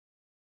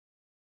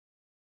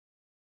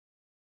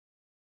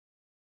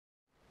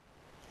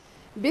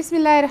بسم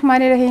الله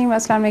الرحمن الرحیم.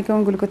 السلام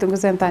علیکم. ګل کوتو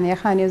زم تانیا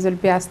خان یو ځل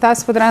بیا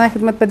ستاسو په درانه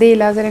خدمت په دې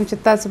لازم چې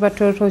تاسو به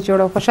ټول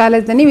جوړ او خوشاله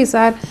د نوي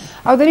سهار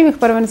او د نوي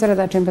خبرونه سره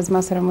دا ټیم بس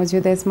ما سره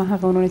موجود است. ما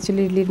هغه ورونه چې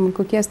لیر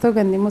ملکو کې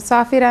استوګندې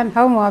مسافران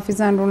او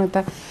محافظان رونه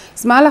ته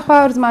زما لخوا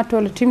او زما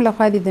ټول ټیم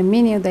لخوا د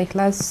مینې او د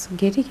اخلاص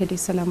ګډي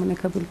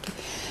سلامونه قبول کړي.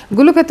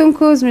 ګل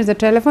کوتونکو زموږ د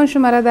ټلیفون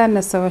شماره ده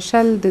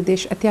 900 د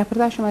دیش اتیا پر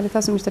دا شماره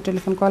تاسو موږ ته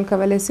ټلیفون کال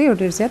کولای شئ او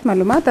ډیر زیات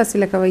معلومات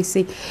حاصل کوئ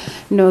شئ.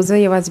 نو زه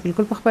یوازې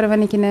بالکل په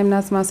خبرونه کې نه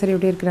ناس ما سره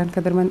ډیر ګران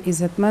قدرمن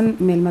عزتمن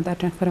میلمه دا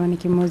خبرونه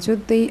کې موجود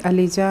دی.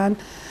 علي جان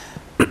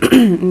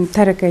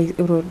ترکی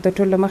ورور د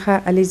ټول مخه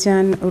علي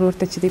جان ورور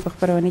ته چې دی په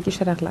خبرونه کې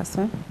شرح خلاص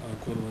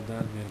کور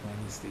ودان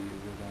مهرباني ستې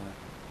د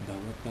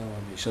دعوت نه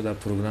همیشه دا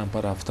پروګرام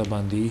پر هفته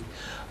باندې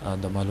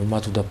د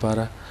معلوماتو د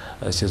لپاره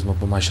چې زموږ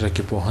په معاشره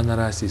کې پوهنه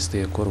راسي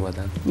ستې کور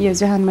ودان یو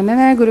جهان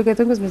مننه. ګورو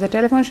کوم زموږ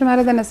ټلیفون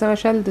شماره ده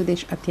 900 د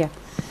دیش اتیا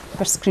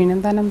پر سکرین هم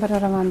دا نمبر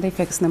روان دی،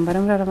 فیکس نمبر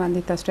هم روان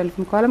دی. تاسو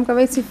ټلیفون کال هم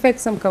کوئ شئ،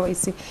 فیکس هم کوئ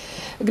شئ.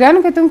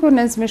 ګرانو کتونکو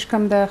نن زموږ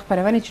کوم د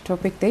خبرونه چې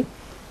ټاپک دی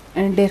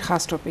ډیر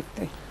خاص ټاپک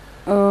دی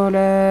او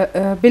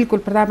بالکل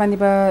پر دا باندې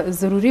به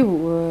ضروري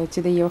وو چې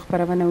د یو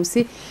خبرونه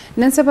وسی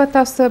نن سبا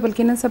تاسو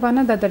بلکې نن سبا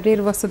نه د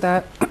ډیر وخت د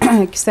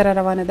کیسه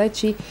روانه ده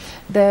چې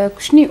د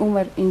کوچني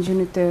عمر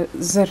انجینو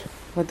ته زر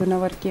ودونه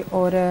ورکي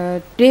او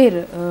ډیر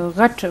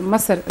غټ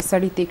مصر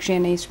سړی تکښې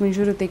نه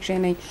شمنجورو تکښې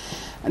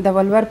نه د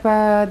ولور په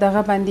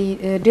دغه باندې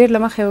ډیر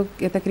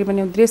لمخه تقریبا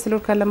یو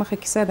 3 کال لمخه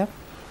کیسه ده.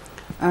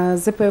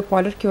 زه په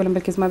پالر کې ولم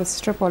بلکې زما د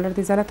سسټر پالر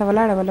دی زاله ته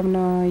ولاړه ولم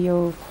نو یو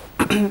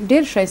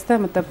ډیر ښایسته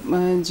مطلب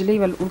جلی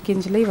ول وکین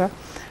جلی و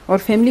او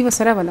فیملی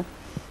وسره ولا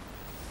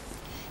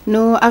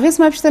نو هغه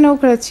سم پښتنه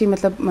وکړه چې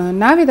مطلب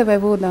ناوی د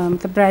وایو د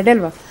مطلب برایډل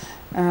و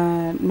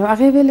نو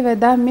هغه ویل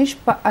دا مش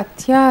په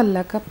اتیا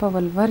لکه په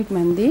ولورګ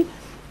باندې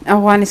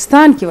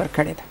افغانستان کې ور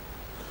کړی ده.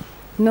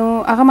 نو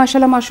هغه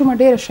ماشاءالله ماشوم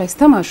ډیر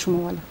ښایسته ماشوم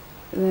ولا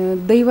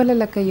دی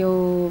ولا لکه یو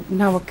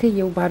ناوکه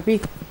یو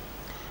باربي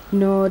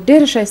نو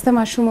ډیر ښایسته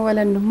ماشوم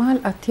ولا نو مال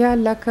اتیا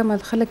لکه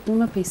مل خلک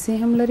دونه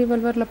پیسې هم لري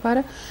ولور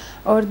لپاره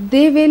او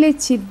دی ویلې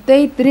چې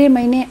دی 3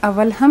 مهینې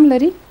اول هم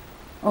لري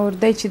او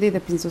دی چې دی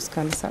د 50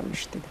 کال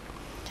سالشته دی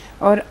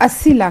او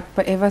 80 लाख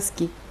په ایواز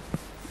کې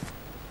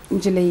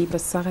جلی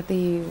بس هغه دی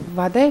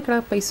واده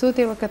کړه پیسو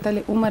ته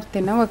وکتل عمر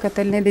ته نه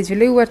وکتل نه د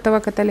جلی ورته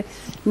وکتل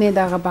نه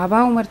دغه بابا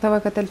عمر ته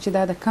وکتل چې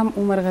دا د کم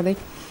عمر غدی.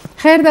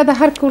 خیر دا د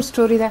هر کور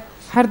سټوري ده،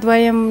 هر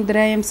دویم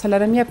دریم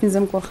سلرم یا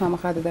پنځم کور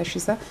خامخا د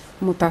شیسه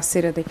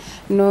متاثر دی.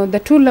 نو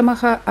د ټول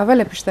لمخه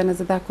اوله پښتنه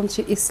زدا کوم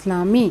چې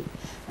اسلامي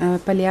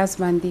پلیاس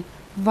باندې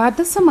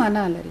واده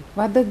سمانا لري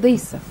واده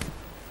دیسه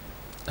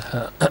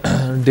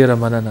ډیره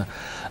مننه.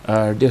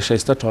 ډیر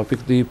ښایسته ټاپک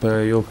دی په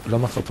یو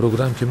لمخه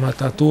پروګرام کې ما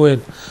تاسو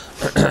وویل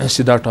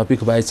چې دا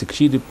ټاپک باید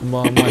چې د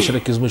معاشره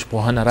کې زموږ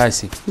پوهنه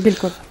راسي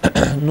بالکل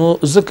نو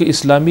ځکه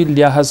اسلامي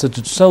لحاظ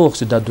ته څو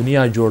وخت د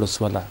دنیا جوړ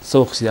سوله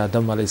څو وخت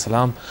آدم علی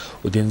السلام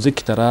او د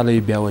ځکه تراله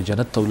بیا و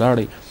جنت ته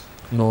ولاړی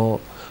نو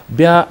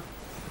بیا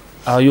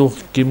یو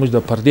کې موږ د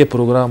پردې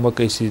پروګرام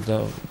وکړی چې د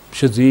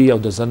ښځې او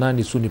د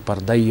زنانې څونې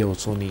پردې او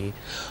څونې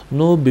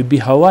نو بي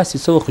حواس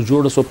څو وخت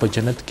جوړ سو په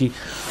جنت کې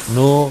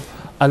نو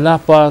الله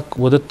پاک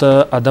ودته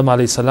آدم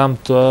علی السلام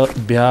ته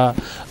بیا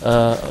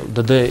د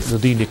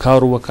دې نکاح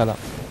وکړه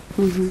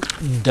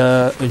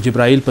د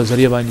جبرائیل په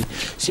ذریعہ باندې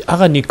چې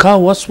هغه نکاح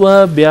وسوه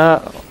بیا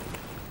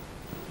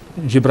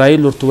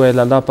جبرائیل ورته ویل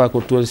الله پاک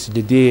ورته ویل چې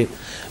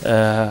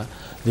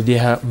د دې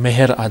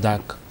مهر ادا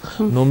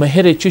نو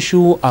مهر چې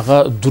شو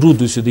هغه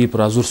درود سدي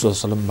پر حضور صلی الله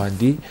علیه وسلم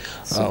باندې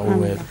او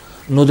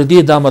نو د دې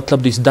دا مطلب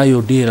دی دا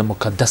یو ډیره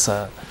مقدسه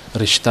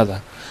رشته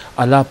ده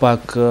الله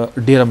پاک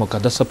ډیره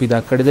مقدسه پیدا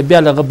کړې ده. بیا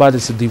لغه بعد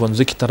چې دیوانځ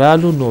کې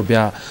ترالو نو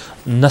بیا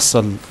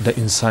نسل د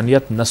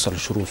انسانیت نسل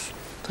شروع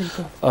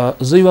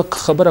زه یو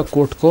خبره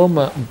کوټ کوم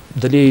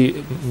د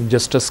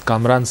جسټس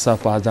کامران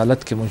صاحب په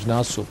عدالت کې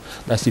مجناسو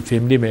داسې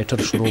فیملی میټر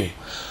شروع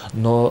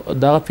نو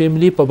دا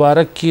فیملی په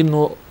باره کې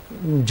نو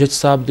جج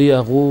صاحب دی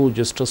هغه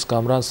جسټس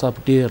کامران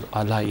صاحب ډیر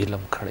اعلی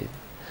علم کړی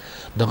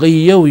دغه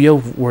یو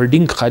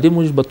ورډینګ خادم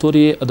موږ به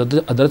تورې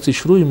عدالت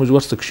شروع موږ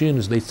ورسک شي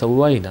نو د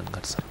څوای نن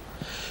ګرځي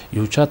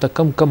یو چاته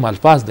کم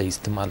الفاظ د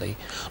استعمالي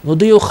نو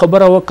د یو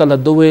خبره وکړه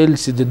د ویل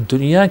چې د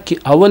دنیا کې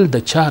اول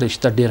د چا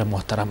رشته ډیره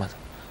محترمه ده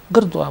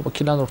ګردو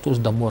وکیلان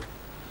ورته د مور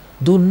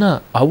دون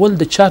نه اول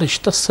د چا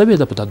رشته سوي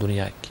ده په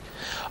دنیا کې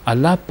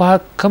الله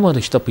پاک کوم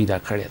رشته پیدا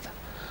کړی ده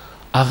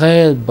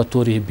هغه به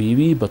تورې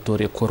بیوي به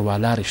تورې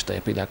کوروالا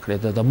رشته پیدا کړی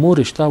ده د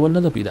مور رشته اول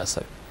نه پیدا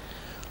سوي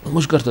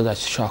موږ ګرته دا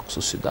شاک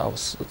خصوصي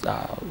دا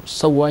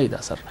سوای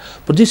دا سر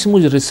پر دې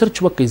موږ ریسرچ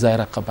وکړي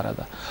ظاهره خبره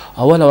ده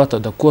اول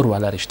واته د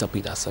کوروالا رشته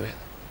پیدا سوي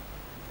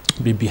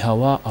بی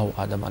هوا او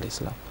آدم علی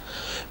السلام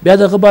بیا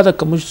دغه بعد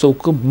کوم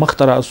څوک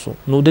مختراسو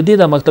نو د دې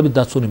د مکتب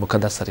د څونی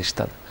مقدس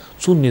رشته ده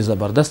څونی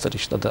زبردست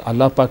رشته ده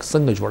الله پاک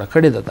څنګه جوړه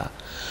کړې ده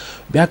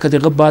بیا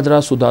کدیغه بعد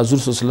راسو د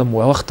حضور صلی الله علیه وسلم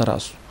وخت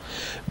راسو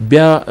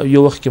بیا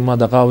یو وخت کې ما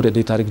د غاورې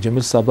د طارق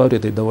جمیل صاحب اورې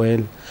د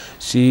ویل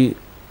سی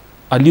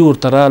علی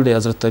ورتراله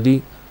حضرت علی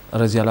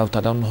رضی الله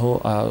تعالی عنہ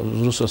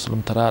حضور صلی الله علیه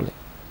وسلم تراله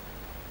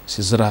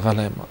سی زرا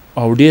غلایم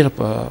او ډیر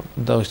په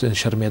د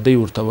شرمېدې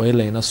ورته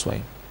ویل نه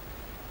سوای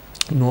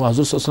نو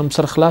حضور صلی الله علیه وسلم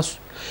سره خلاص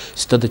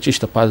چې ته د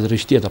چشت پاز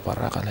رښتیا دپاره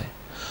راغلی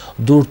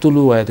دور ټول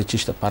ووایه د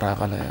چشت دپاره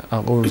راغلی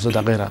هغه زه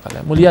دغې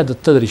راغلی مولیا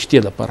د ته د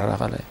رښتیا دپاره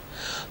راغلی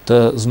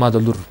ته زما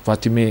د لور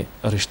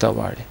فاطمې رشته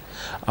غواړې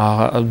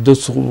د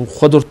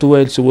خود ورته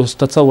وویل چې اوس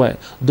ته څه وایې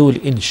ده ویل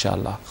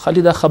انشاءالله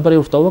خالي دا خبره یې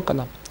ورته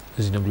وکړه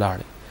ځینې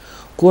ولاړې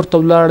کور ته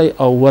ولاړی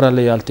او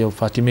ورغلی هلته یو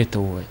فاطمې ته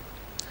وویل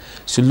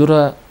چې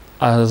لوره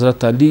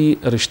حضرت علي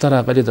رشته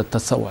راغلې ده ته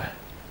څه وایې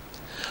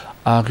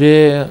هغې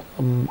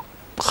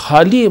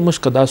خالي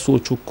موږ دا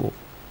سوچ وکړو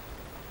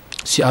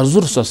چې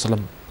حضور صلی الله علیه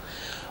وسلم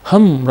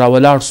هم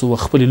راولاړ سو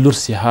خپلې لور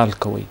سي حال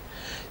کوئ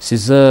چې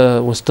زه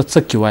اوس ته څه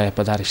کې وایې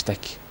په دا رشته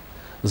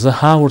کې زه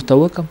ها ورته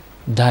وکړم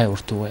دا یې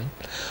ورته وویل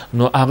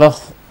نو هغه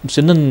چې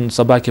نن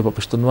سبا کې په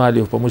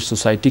پښتونوالي او په موږ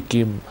سوسایټي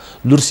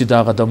کې لور سي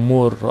د هغه د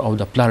مور او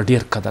د پلار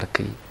ډېر قدر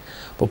کوي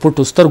په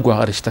پټو سترګو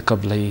هغه رشته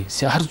قبلوي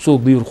چې هر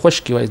څوک به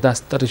ورخوش کړي وایي دا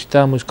ستر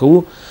رشته موږ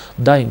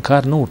کوو دا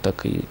انکار نه ورته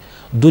کوي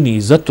دونې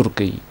عزت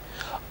ورکوي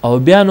او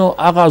بیا نو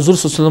هغه حضور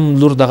صلی الله علیه وسلم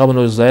لور دغه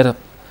نو ظاهر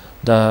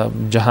د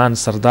جهان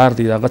سردار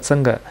دی هغه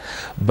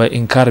څنګه به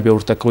انکار به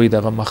ورته کوي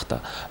دغه مخته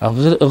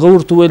هغه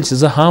ورته ویل چې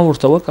زه ها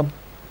ورته وکړم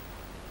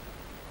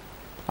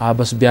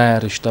بس بیا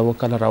یې رشته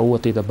وکړه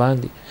راووتی د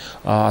باندې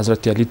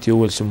حضرت علي ته یې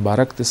وویل چې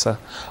مبارک دې سه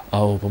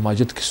او په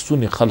مسجد کې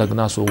ستونې خلک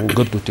ناست وو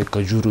ګردو ته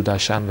کجورو دا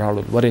شان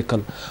راوړل ورې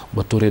کړل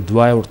به تورې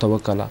دعا یې ورته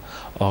وکړله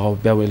هغه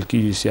بیا ویل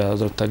کېږي چې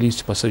حضرت علي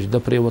چې په سجده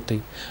پرېوتی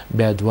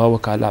بیا دعا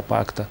وکړه الله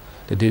پاک ته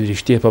د دې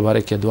رشتې په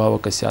باره کې دعا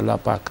وکړه چې الله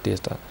پاک دې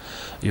ته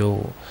یو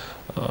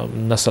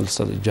نسل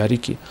جاری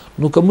کړي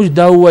نو که موږ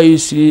دا ووایو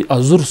چې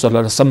حضور صلی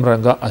الله علیه وسلم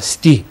رنګه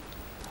استي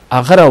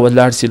هغه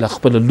راولاړ سي له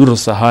خپله لور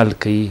څه حال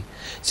کوي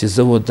چې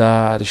زه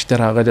دا رشته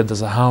راغلی د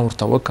زه ها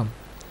ورته وکړم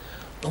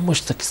نو موږ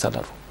څه کیسه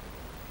لرو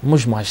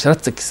موږ معاشرت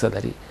څه کیسه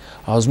لري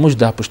او زموږ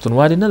دا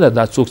پښتونوالي نه ده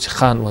دا څوک چې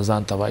خان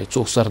وځان ته وایي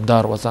څوک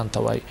سردار وځان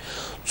ته وایي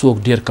څوک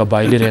ډېر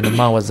قبایلي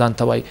رهنما وځان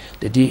ته وایي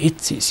د دې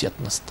هېڅ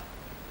حیثیت نشته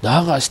د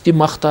هغه اصلي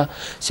مخ ته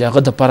چې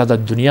هغه دپاره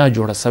د دنیا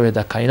جوړه سوی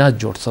د کائنات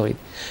جوړ سوی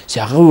چې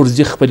هغه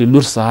ورځي خپلې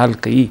لور څه حال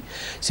کوي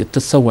چې ته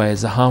څه وایې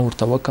زه ها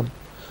ورته وکړم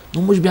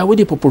نو موږ بیا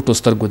ولې په پټو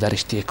سترګو دا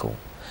رشتې کوو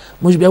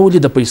موږ بیا ولې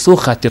د پیسو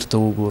خاطر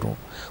ته وګورو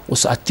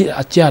اوس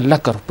اتیا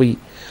لکه روپۍ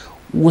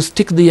اوس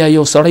ټیک دی یا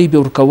یو سړی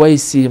به ورکوی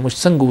سي موږ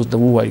څنګه اوس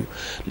د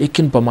ووایو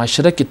لیکن په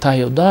معاشره کې تا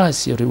یو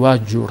داسې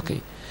رواج جوړ کړي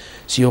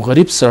چې یو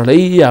غریب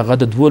سړی هغه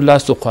د دوو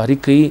لاسو خواري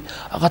کوي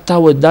هغه تا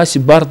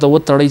داسې بار ته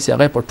وتړی چې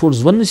هغه په ټول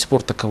ژوند نشي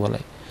پورته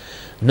کولی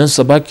نن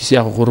سبا کې چې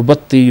هغه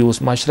غربت دی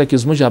اوس معاشره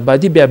کې زموږ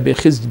آبادي بیا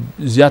بیخي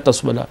زیاته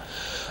سوله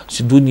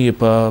چې دونې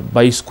په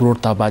 22 کروڑ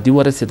ته آبادي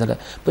ورسېدله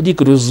په دې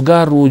کې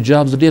روزګار او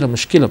جابز ډېره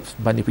مشکله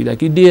باندې پیدا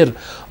کړي ډېر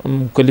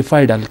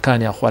کوالیفاید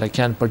هلکان یا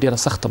خوارکیان په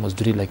ډېره سخته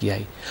مزدوري لګیا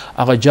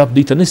هغه جاب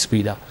دوی ته نسي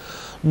پیدا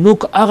نو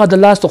که هغه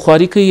د لاس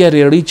خواري کوي یا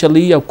ریړۍ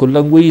چلوي یا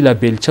کلنګ وي یا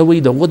بیلچه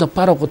وي د هغو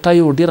دپاره خو تا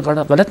یو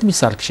ډېر غلط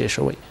مثال کښې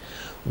شوی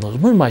نو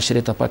زموږ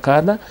معاشرې ته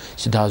پکار ده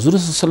چې د حضور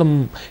صلی الله علیه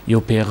وسلم یو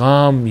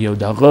پیغام یو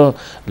دغه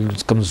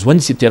کوم ژوند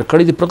چې تېر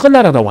کړی دی پر هغه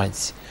لاره روان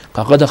سي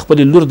که هغه د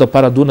خپلې لور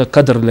دپاره دونه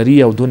قدر لري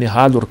او دونې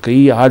حال ورکوي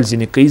حال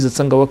ځینې کوي زه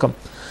څنګه وکړم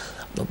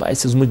نو باید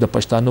زموږ د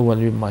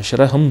پښتانه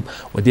معاشره هم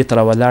ودې ته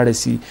راولاړه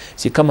سي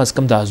چې کم از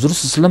کم د حضور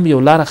صلی الله علیه وسلم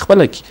یو لاره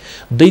خپله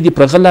کړي دوی دې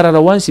پر هغه لاره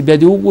روان سي بیا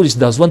دې وګوري چې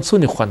دا ژوند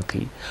څونه خوند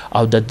کوي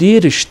او د دې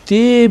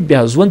رشتې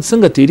بیا ژوند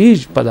څنګه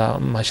تېرېږي په دا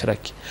معاشره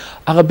کې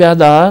هغه بیا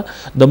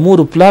د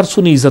مور پلار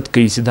څونه عزت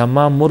کوي چې دا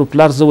ما مور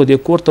پلار زه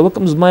ودې کور ته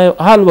وکړم زما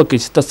حال وکړي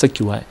چې ته څه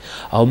کې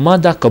وایې او ما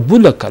دا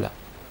قبوله کړه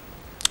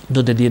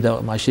نو د دې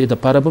د معاشرې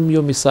دپاره به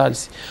یو مثال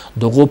سي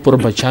د هغو پر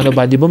بچیانو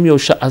باندې به یو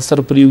ښه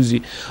اثر پرېوځي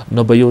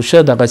نو به یو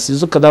ښه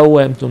دغسې زه که دا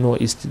ووایم نو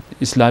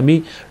اسلامي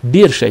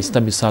ډېر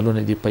ښایسته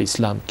مثالونه دي په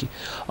اسلام کې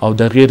او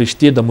د هغې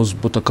رشتې د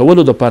مضبوطه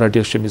کولو دپاره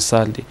ډېر ښه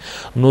مثال دی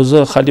نو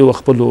زه خالي و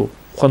خپلو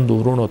خویندو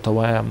ورونو ته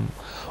وایم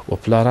و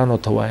پلارانو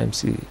ته وایم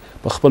چې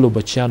په خپلو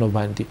بچیانو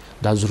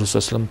باندې د حضور صلی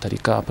الله علیه وسلم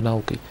طریقه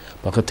اپناو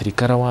کړئ په هغه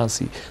طریقه روان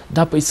سي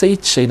دا پیسې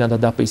هېڅ شی نه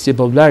ده دا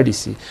پیسې به ولاړې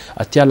سي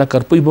اتیا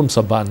لکه روپۍ به هم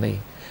سبا نه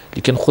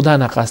لیکن خدا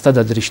ناخواسته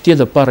د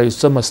رشتې دپاره یو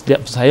څه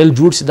مسایل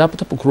جوړ سي دا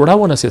په کروړه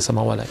ونه سي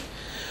سمولی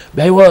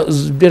بیا یوه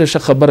ډېره ښه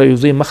خبره یو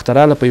ځای مخته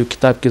راله په یو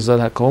کتاب کې زه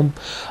دا کوم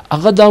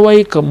هغه دا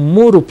وایي که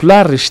مور و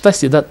پلار رشته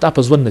سي دا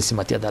په ژوند نسي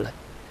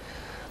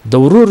ماتېدلی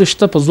د ورور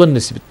رشته په ژوند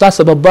نسي تا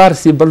څه به بار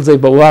سي بل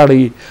ځای به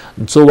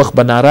واړئ څو وخت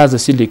به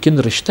ناراضه سي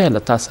لیکن رشته یې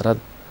له تا سره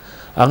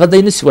هغه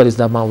دی نسي ویلی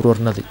دا ما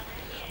ورور نه دی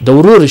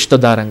د ورور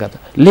رشته دا رنګه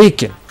ده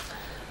لیکن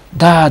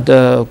دا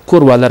د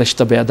کور والا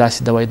رشته بیا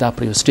داسې ده وایي دا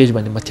پر یو سټیج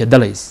باندې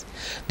ماتېدلی سي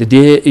د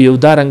دې یو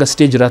دا رنګه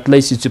سټیج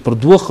راتلی سي چې پر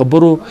دوه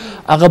خبرو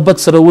هغه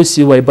بد سره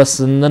وسي وایي بس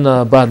نن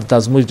بعد دا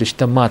زموږ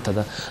رشته ماته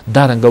ده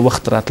دا رنګه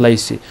وخت راتلی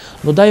سي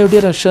نو دا یو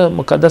ډېره ښه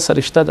مقدسه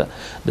رشته ده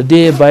د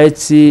دې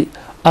باید سي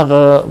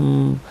هغه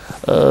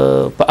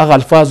په هغه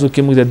الفاظو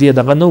کې موږ د دې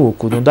دغه نه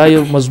وکړو. نو دا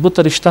یو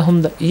مضبوطه رشته هم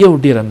ده، یو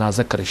ډیره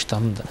نازک رشته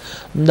هم ده.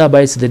 دا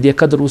باید د دې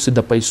قدر اوسي،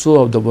 د پیسو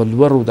او د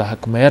ولور او د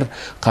حکمیر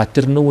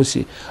خاطر نه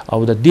اوسي، او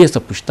د دې څه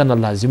پوښتنه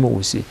لازمه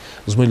اوسي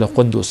زموږ له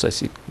خوند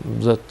اوسي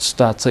زه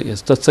ستا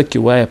څه کې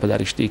وایه په دا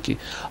رشتې کې،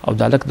 او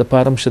د هلک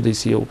دپاره هم ښه دی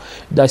چې یو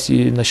داسې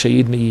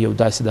نشهید نه وي، یو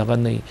داسې دغه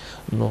نه وي،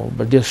 نو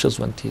به ډېر ښه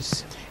ژوند تېر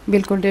شي.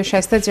 بالکل ډېر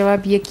ښایسته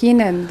جواب.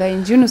 یقینا د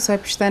انجونو څخه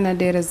پوښتنه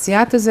ډېره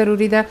زیاته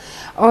ضروري ده،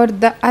 او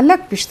د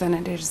هلک پوښتنه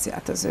ډېر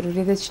زیاته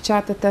ضروري ده چې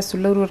چاته تاسو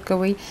لور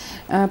ورکوئ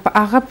په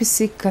هغه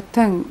پسې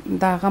کتنګ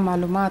د هغه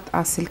معلومات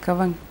حاصل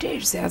کول ډېر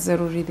زیات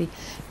ضروري دی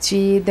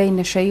چې دی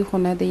نشهیي خو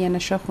نه دی یا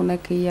نشه خو نه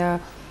کوي یا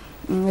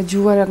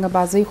جوه رنګه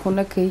بازۍ خو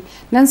نه کوي.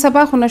 نن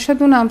سبا خو نشه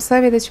دونه عام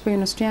سوې ده چې په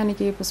یونیورسټیانو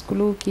کې په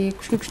سکولو کې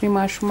کوچني کوچني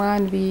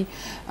ماشومان وي،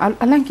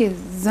 حالانکې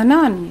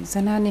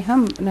زنانې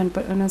هم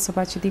نن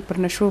سبا چې دي پر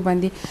نشو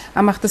باندې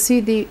امخته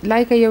دي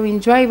لایکه یو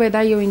انجوای وای،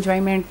 دا یو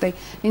انجوایمنټ دی،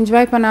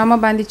 انجوای په نامه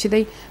باندې چې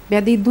دی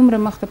بیا دی دومره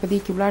مخته په دې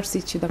کې ولاړ سي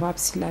چې د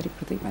واپسي لارې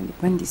پر دوی باندې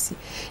بندي سي.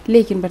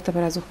 لیکن برته به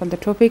راځو خپل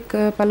د ټاپک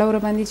په لوره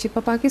باندې چې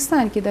په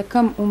پاکستان کې د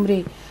کم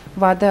عمرې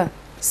واده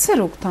څه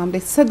روکتام دی،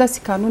 څه داسې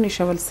قانون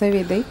ایښول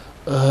سوی دی؟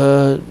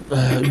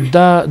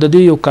 دا د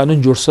دې یو قانون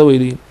جوړ شوی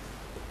دی،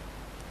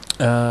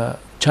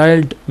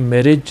 چایلډ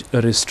میریج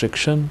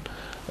ریسټریکشن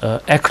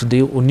ایکټ دی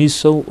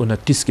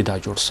 1929 کې دا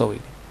جوړ شوی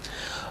دی.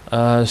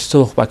 څه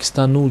وخت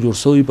پاکستان نو جوړ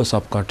شوی، په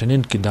سب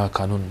کانټیننټ کې دا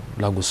قانون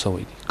لاګو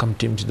شوی دی. کم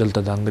ټیم چې دلته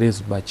د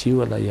انګریز باچی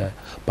ولا یا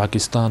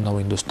پاکستان او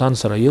هندوستان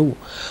سره یو،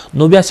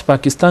 نو بیا چې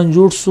پاکستان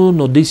جوړ شو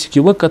نو داسې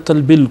کې وکتل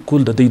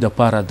بالکل د دې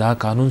دپاره دا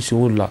قانون چې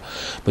ولا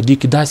په دې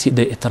کې داسې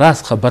د اعتراض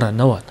خبره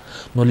نه وه،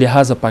 نو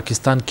لہذا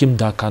پاکستان کې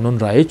دا قانون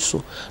رایج شو.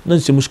 نن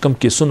چې موږ کوم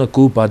کیسونه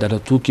کوو په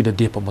عدالتو کې د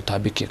دې په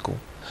مطابق یې کوو.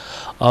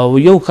 او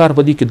یو کار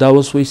په دې کې دا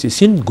وسوی چې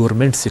سند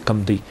ګورنمنټ چې کوم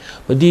دی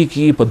په دې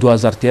کې په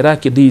 2013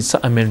 کې دی څه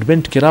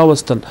امینډمنټ کې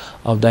راوستل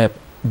او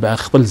دا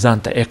خپل ځان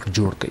ته ایکټ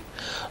جوړ کړي.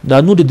 دا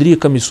نور درې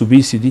کمې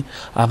صوبې چې دي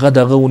هغه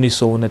دغه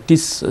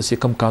 1929 چې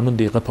کوم قانون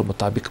دی هغه په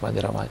مطابق باندې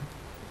روان.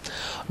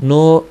 نو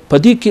په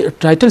دې کې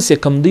ټایټل چې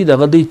کوم دی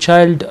دغه دی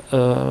چایلډ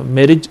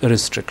میریج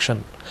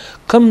ریسټریکشن،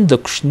 کم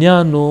د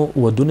کوچنیانو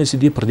ودونه چې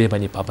دي پر دې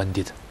باندې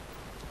پابندي ده.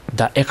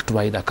 دا ایکټ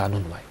وایي، دا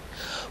قانون وایي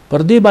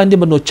پر دې باندې.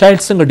 نو چایلډ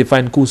څنګه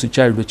ډیفاین کوو چې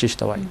چایلډ څه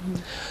ته وایي؟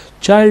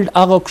 چایلډ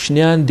هغه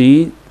کوچنیان دي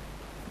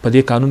په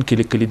دې قانون کې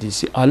لیکلي دي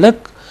چې هلک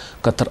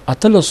که تر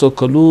 18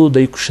 کلو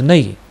دی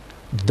کوچنی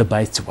د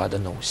باید چې واده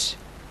نه وشي،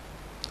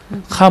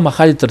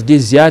 خامخا تر دې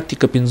زیات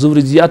که 15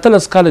 ورځې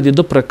 18 کاله د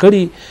ده پوره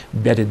کړي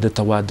بیا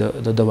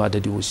د واده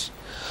دې وشي.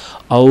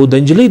 او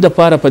د نجلۍ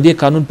دپاره په دې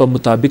قانون په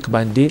مطابق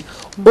باندې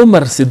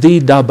عمر چې دی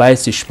دا باید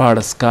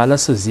 14 کاله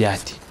څه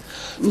زیات وي.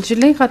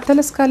 نجلۍ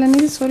 18 کاله نه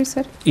دي؟ سوري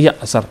سر یا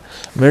سر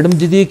میډم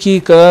د دې کې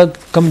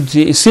کم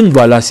چې سن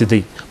والا چې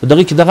دی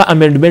دغه کې دغه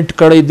امینډمنټ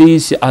کړی دی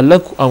چې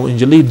هلک او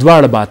نجلۍ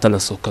دواړه به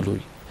 18 کلو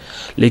وي.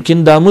 لیکن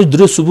دا موږ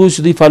درې صوبو چې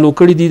دوی فالو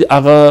کړي دي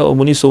هغه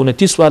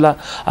 1929 والا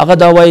هغه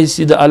دا وایي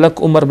چې د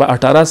هلک عمر به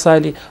 18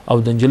 سالي او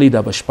د نجلۍ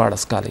دا به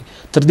 14 کالي،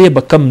 تر دې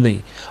به کم نه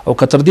وي. او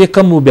که تر دې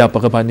کم و بیا په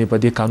باندې په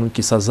دې قانون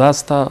کې سزا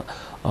سته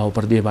او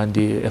پر دې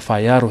باندې اف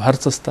آی آر او هر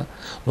څه سته.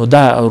 نو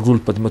دا رول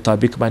په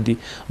مطابق باندې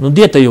نو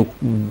دې ته یو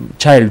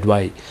چایلډ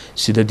وایي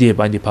چې د دې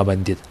باندې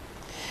پابندي ده.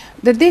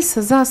 د دې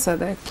سزا څه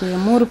ده چې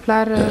مور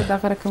پلار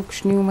دغه رقم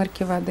کوچني عمر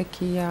کې واده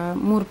کوي یا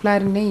مور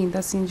پلار نه وي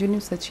داسې نجونې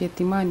څه چې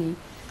یتیمانې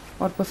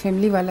او په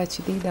فیملی والا چې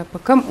دی دا په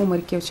کم عمر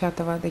کې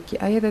چاته واده کوي،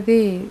 آیا د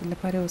دې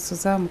لپاره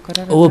سزا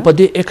مقرره ده؟ او په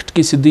دې ایکټ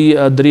کې چې دی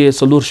درې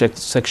څلور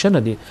سیکشن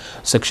دي،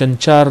 سیکشن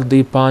 4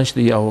 دی، 5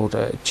 دی او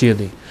 6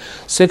 دی.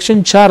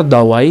 سیکشن 4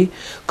 دا وایي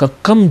که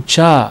کم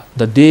چا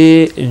د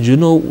دې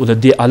انجونو د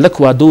دې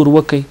هلک واده ور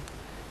وکړي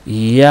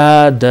یا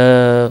د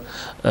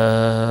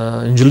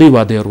نجلۍ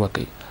واده ور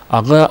وکړي،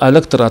 هغه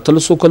هلک تر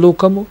 18 کلو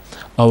کم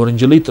او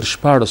نجلۍ تر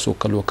 14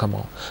 کلو کم،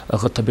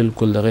 هغه ته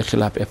بالکل دغه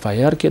خلاف اف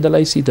آی آر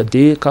کېدلی سي د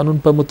دې قانون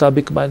په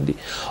مطابق باندې.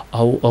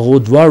 او هغو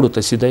دواړو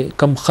ته چې دی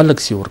کم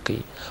خلک چې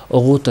ورکوي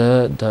هغو ته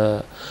د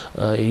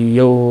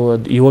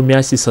یوه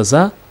میاشتې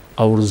سزا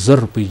او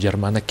 1000 روپۍ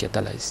جرمانه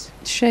کېدلی سي.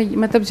 شی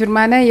مطلب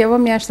جرمانه یوه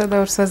میاشته ده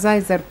او سزا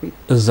 1000 روپۍ؟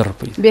 1000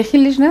 روپۍ بیخي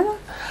لږ نه ده؟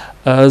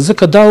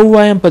 ځکه دا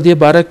ووایم په دې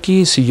باره کې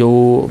چې یو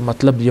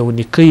مطلب یو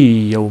نیکۍ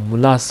یو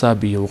ملا صاحب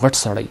یو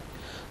غټ سړی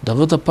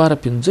دغه دپاره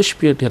 15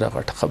 شپې ډېره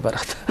غټه خبره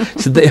ده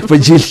چې دی په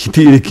جیل کې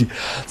تېرې کړي.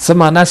 څه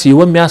معنا چې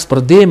یوه میاشت پر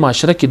دې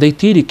معاشره کې دی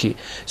تېرې کړي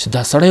چې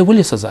دا سړی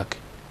ولې سزا کوي؟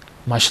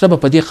 معاشره به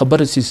په دې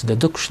خبره سي چې د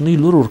ده کوچنۍ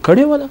لور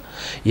ورکړې وله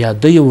یا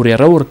د یو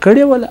ورېره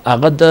ورکړې وله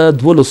هغه د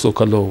 1200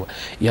 کلو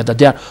یا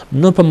د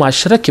نو په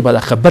معاشره کې به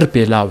دا خبر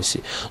پیلاو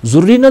سي.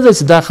 ضروري نه ده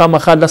چې دا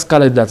خامخا 10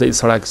 کاله د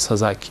سړی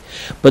سزا کړي.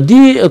 په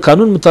دې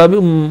قانون مطابق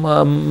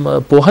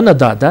پوهنه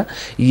دا ده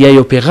یا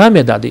یو پیغام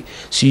یې دا دی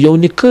چې یو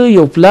نیکه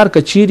یو پلار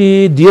که چیرې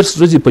 10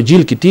 ورځې په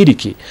جیل کې تېرې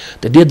کړي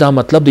د دې دا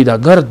مطلب دی دا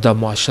ګرد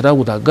د معاشره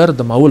او دا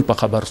ګرد د ماحول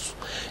په خبر سو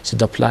چې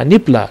د فلاني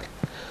پلار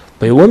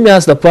په یوه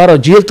میاشت دپاره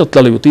جیل ته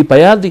تللی وي ته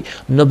په یاد دی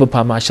نه به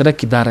په معاشره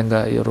کې دا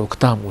رنګه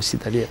روکتام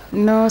اوسېدلې.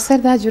 نو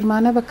سر دا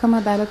جرمانه به کم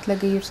عدالت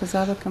لګوي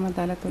سزا به کم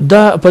عدالت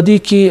دا په دې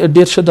کې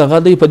ډېر ښه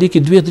دغه دی. په دې کې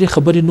 2-3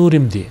 خبرې نور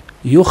هم دي.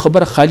 یو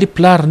خبره خالي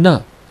پلار نه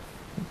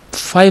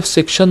 5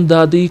 سیکشن دا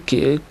دی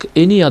کې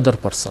any other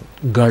person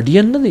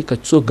ګارډین نه دی که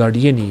څوک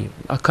ګارډین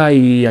یي اکا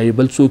یا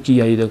بل څوک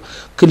یا د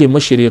کلي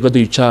مشر یې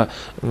هغه چا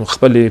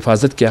خپل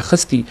حفاظت کې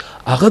اخیستي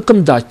هغه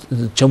کوم دا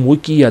چم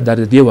وکړي یا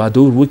د دې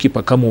واده وکړي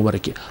په کم عمر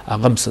کې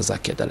هغه هم سزا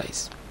کېدلی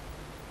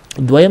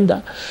شي. دویم دا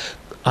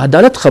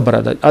عدالت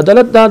خبره ده.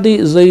 عدالت دا دی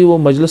زه یو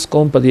مجلس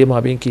کوم په دې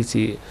مابین کې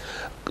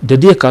چې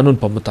د دې قانون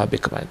په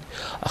مطابق باندې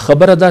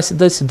خبره داسې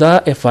ده چې دا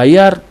اف آی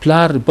آر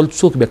پلار بل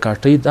څوک به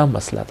کاټي دا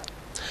مسله ده.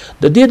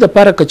 د دې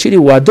دپاره که چیرې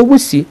واده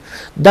وسي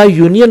دا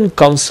یونین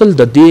کونسل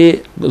د دې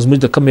زموږ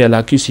د کومې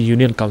علاقې چې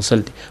یونین کونسل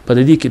دی په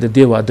دې کې د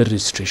دې واده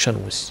رجسټریشن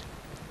وسي.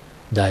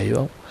 دا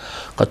یو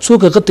که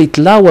څوک هغه ته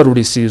اطلاع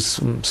وروړي چې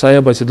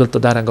صاحبه چې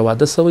دلته دا رنګه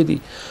واده سوی دی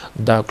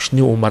دا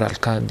کوچني عمر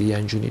هلکان دي یا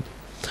نجونې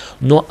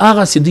دي نو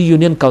هغه چې د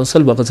یونین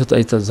کونسل به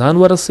هغه ته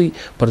ځان ورسوي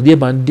پر دې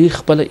باندې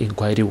خپله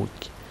انکوایري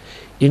وکړي.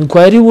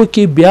 انکوایري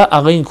وکړي بیا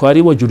هغه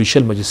انکوایري و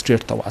جوډیشل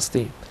مجسټریټ ته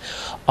واستوي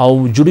او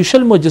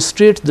جوډیشل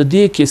مجسټریټ د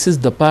دې کیسز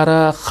دپاره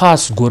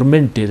خاص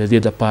ګورمنټ دی د دې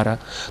دپاره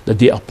د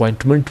دې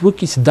اپوینټمنټ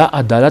وکړي چې دا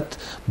عدالت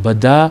به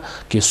دا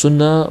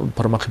کیسونه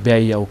پر مخ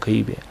بیایي او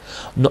کوي بیا.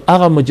 نو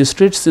هغه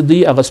مجسټریټ چې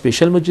دی هغه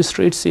سپیشل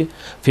مجسټریټ سي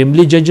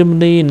فیملی جج هم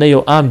نه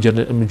یو عام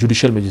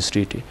جوډیشل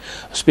مجسټریټ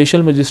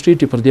سپیشل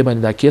مجسټریټ پر دې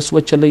باندې دا کیس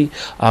وچلی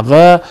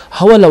هغه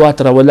حواله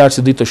واته راولاړ چې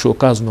دوی ته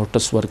شوکاز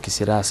نوټس ورکړي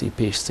چې راسي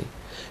پیش سي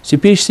چې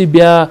پیش سي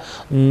بیا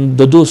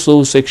د 200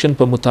 سیکشن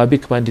په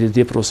مطابق باندې د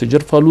دې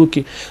پروسیجر فالو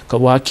کړي که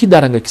واقعي دا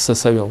رنګه کیسه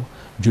سوې وه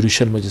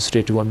جوډیشل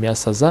مجسټریټ یوه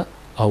میاشت سزا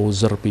او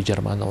 1000 روپۍ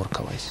جرمانه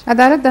ورکوی شي.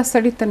 عدالت دا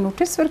سړي ته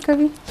نوټس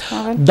ورکوي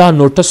دا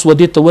نوټس و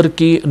دې ته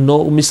ورکړي. نو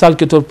مثال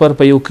کې طور پر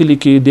په یو کلي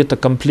کې دې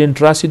ته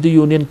کمپلینټ راسي د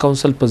یونین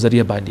کونسل په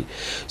ذریعه باندې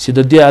چې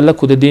د دې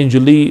هلک د دې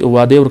نجلۍ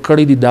واده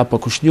ورکړی دي دا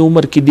په کوچني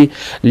عمر کې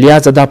دي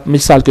لہذا دا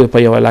مثال کې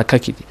په یو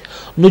علاقه کې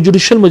دي نو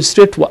جوډیشل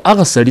مجسټریټ و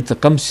هغه سړي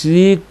ته کم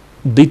چې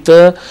دوی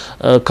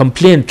ته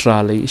کمپلینټ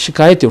رالی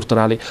شکایت ورته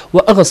رالی و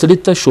هغه سړي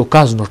ته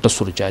شوکاز نوټس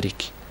ور جاري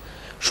کړي.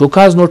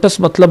 شوکاز نوټس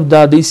مطلب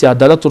دا دی چې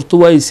عدالت ورته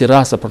وایي چې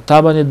راسه پر تا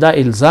باندې دا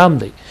الزام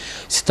دی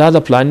چې تا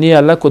د فلاني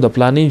هلک او د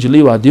فلاني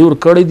نجلۍ واده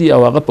ورکړی دي او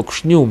هغه په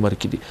کوچني عمر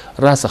کې دي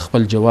راسه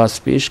خپل جواز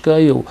پیش کړه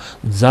یو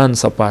ځان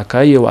صفا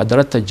کړه یو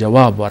عدالت ته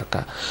جواب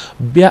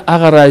ورکړه بیا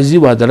هغه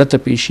راځي و عدالت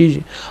ته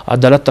پیشیږي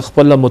عدالت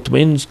خپله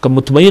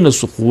مطمئنه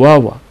سو قوا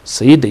وه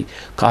صحیح دی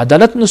که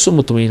عدالت نه سو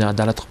مطمئنه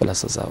عدالت خپله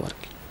سزا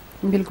ورکړي.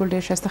 بالکل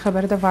ډېر ښایسته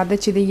خبره ده. واده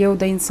چې دی یو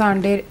د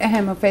انسان ډېر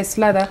اهمه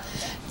فیصله ده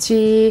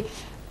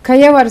چې که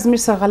یو وار زموږ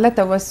څه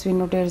غلطه وسوي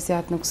نو ډېر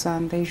زیات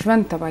نقصان دی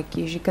ژوند تباه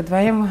کېږي. که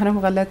دویم وار هم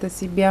غلطه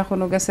سي بیا خو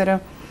نو سره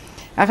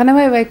هغه نه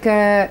وایي که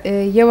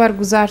یو وار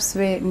ګزار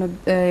سوې نو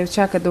یو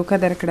چا که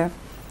دوکه درکړه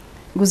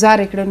ګزار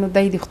یې کړه نو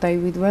دی دې خدای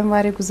وي دویم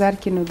وار یې ګزار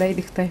کړي نو دی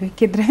دې خدای وي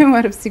که دریم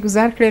وار پسې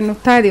ګزار کړی نو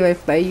تا دې وایي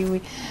خدای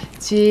وي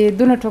چې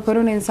دونه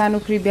ټوکرونه انسان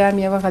وکړي بیا هم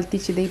یوه غلطي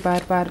چې دی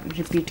بار بار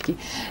ریپیټ کړي.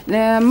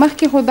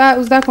 مخکې خو دا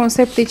اوس دا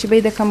کانسیپټ دی چې بی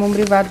د کم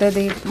عمري واده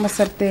دی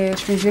مصر ته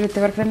شپین ږیرې ته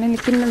ورکړه نه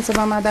لیکن نن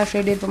سبا ما دا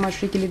شی ډېر په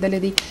معاشرې کې لیدلی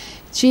دی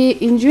چې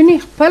نجونې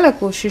خپله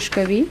کوشش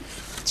کوي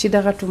چې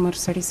د غټ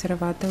عمر سړي سره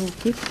واده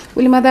وکړي.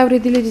 ولې ما دا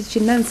اورېدلی دي چې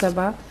نن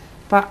سبا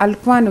په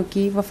الکوانو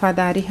کې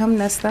وفاداري هم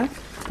نسته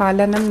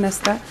پالن هم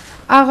نسته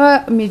هغه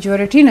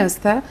میجورټي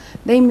نسته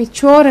دی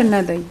میچور نه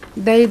دی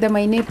دی د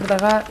مینې پر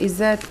دغه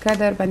عزت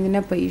قدر باندې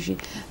نه پوهېږي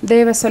دی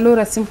یوه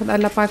څلور اسیم خو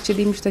الله پاک چې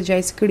دی موږ ته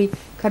جایز کړي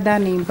که دا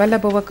نه بله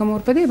به وکم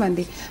ور په دې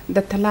باندې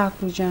د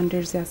طلاق رجحان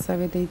ډېر زیات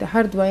سوی دی د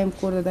هر دویم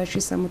کور د دا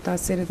شي سره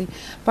متاثره دی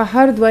په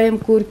هر دویم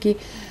کور کې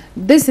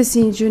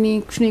داسې نجونې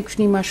کوچنۍ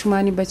کوچنۍ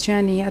ماشومانې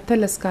بچیانې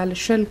 18 کاله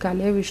 20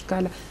 کاله 21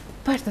 کاله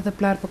پرته د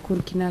پلار په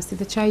کور کې ناست دي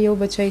د چا یو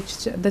بچی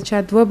د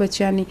چا دوه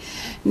بچیانې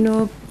نو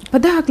په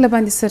دغه هکله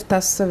باندې سر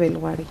تاسو څه ویل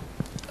غواړئ؟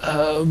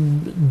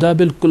 دا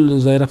بالکل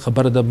ظاهره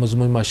خبره د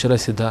مضمون معاشره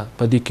سي ده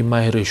په دې کې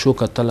ما ریشو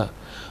کتله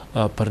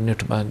پر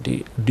نیټ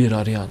باندې ډیر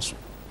اریان سو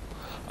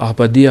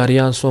په دې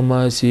اریان سو ما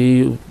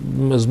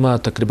چې زما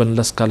تقریبا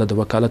 10 کاله د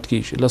وکالت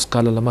کې 10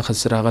 کاله لمخه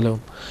سره راغلم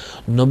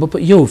نو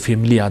په یو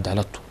فیملی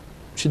عدالت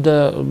چې د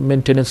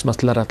مینټیننس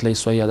مسله راتلی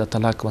سو یا د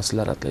طلاق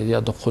مسله راتلی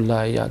یا د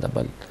خلا یا د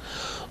بل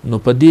نو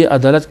په دې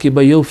عدالت کې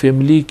به یو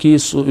فیملی کې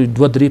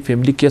 2-3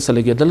 فیملی کیسه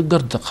لګېدل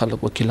ګرد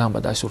خلک وکیلان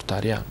به داسې ورته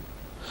اریان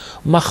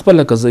ما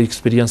خپله که زه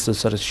اکسپیرینس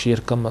سره شیر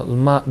کوم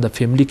ما د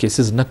فیملی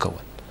کیسز نه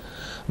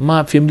کول ما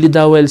فیملی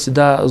دا ویل چې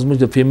دا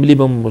زموږ د فیملی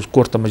به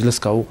کور ته مجلس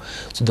کوو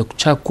چې د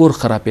چا کور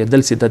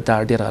خرابېدل چې دا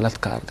ډېر غلط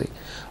کار دی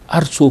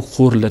هر څوک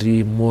خور لري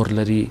مور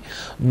لري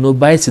نو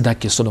باید چې دا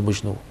کیسونه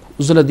موږ نه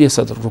وکړو زه له دې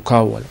سره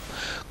رکاول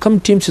کم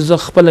ټیم چې زه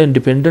خپله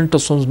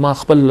انډیپینډنټ سوم زما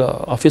خپل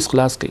افیس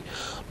خلاص کوي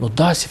نو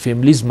داسې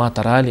فیملیز ما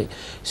ته رالې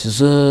چې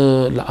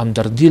زه له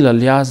همدردي له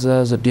لحاظه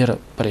زه ډېره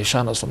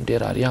پریشانه سوم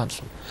ډېر اریان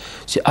سوم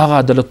چې هغه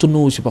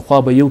عدالتونو چې پخوا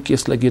به یو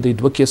کیس لګېدی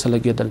 2 کیسه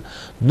لګېدل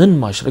نن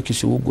معاشره کې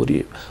چې وګوري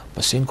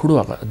په سینکړو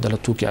هغه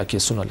عدالتو کې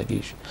کیسونه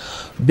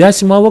لګېږي بیا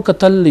چې ما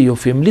وکتل یو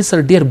فیملی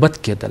سره ډېر بد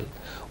کېدل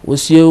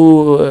اوس یو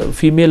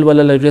فیمیل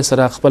ولا لږ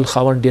سره خپل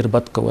خاوند ډیر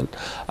بد کول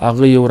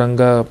هغه یو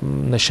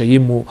رنګه نشئی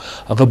مو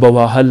هغه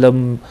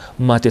بواهلم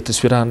ماته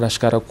تصویران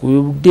راشکاره کو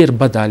ډیر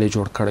بد حال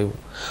جوړ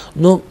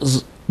کړی نو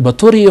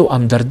بطور یو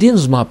همدردین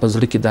زما په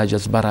زړه کې دا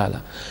جذبه رااله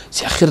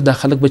چې اخر دا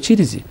خلک به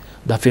چیرې ځي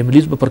دا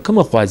فیملیز به پر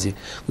کومه خوا ځي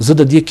زه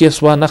د دې کیس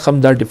وا نه خم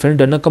دا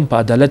ډیفنډ نه کم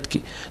په عدالت کې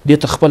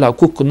دې ته خپل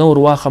حقوق نه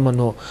ور واخم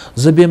نو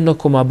زه به هم نه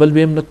کوم بل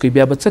به هم نه کوي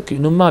بیا به څه کوي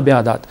نو ما بیا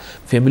عادت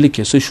فیملی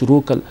کیس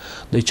شروع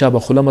کړ د چا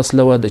به خوله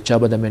مسله و د چا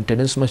به د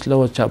مینټیننس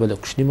مسله و چا به د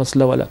کوچنی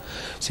مسله ولا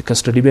چې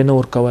کسټډي به نه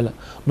ور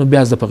کوله نو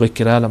بیا زه په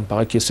کړهلم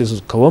په کیسز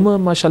کوم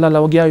ماشاءالله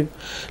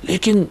لوګیاو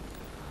لیکن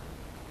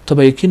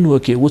ته به یقین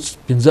وکې اوس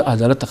 15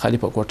 عدالت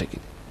خالی په کوټه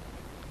کې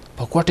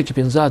په کوټه کې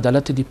 15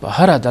 عدالت دي په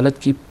هر عدالت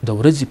کې د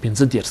ورځې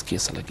 15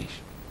 کیس لګي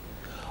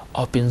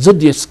او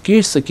 15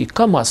 کیس کې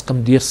کم از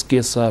کم 10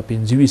 کیس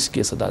 25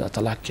 کیس د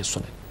طلاق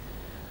کیسونه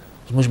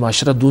زموږ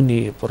معاشره دونی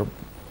پر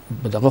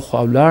دغه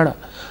خو ولاړه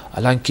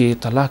الانکه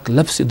طلاق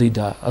لفظ دی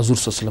د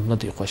حضور صلی الله علیه وسلم نه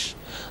دی خوش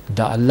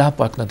د الله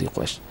پاک نه دی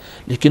خوش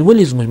لیکن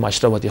ولی زموږ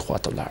معاشره ودی خو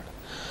ته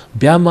ولاړه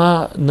بیا ما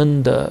نن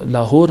د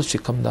لاهور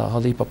چې کوم د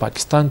غلي په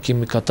پاکستان کې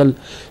مقتل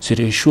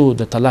سریشو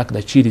د طلاق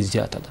د چیرې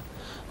زیاته ده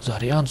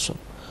زاریان سو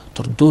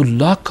تر 2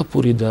 لک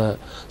پورې د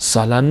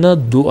سالانه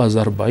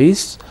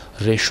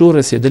 2022 ریشو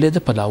رسیدلې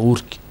ده په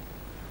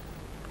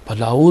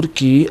لاهور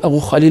کې هغه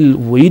خلیل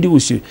ویډیو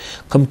اوس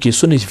کم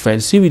کیسونه چې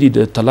فایل سی وی دي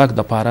د طلاق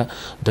د پاره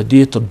د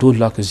دې تر 2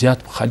 لک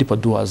زیات خالی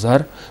په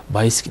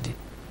 2022 کې دي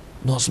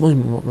نو زموږ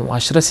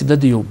معاشره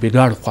سیده د یو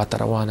بګاړ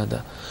خاطر روانه ده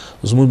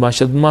زموږ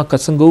معاشره ما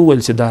څنګه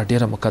وویل چې دا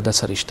ډیره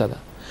مقدسه رشته ده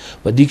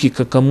په دې کې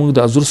کوم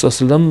د حضور صلی الله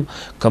علیه وسلم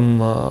کوم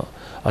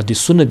د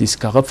سنت د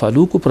اسکاغه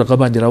فالو کو پر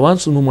غبا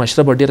روان سو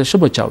معاشره به ډیره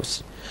شبه چاوس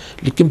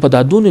لیکن په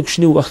دادون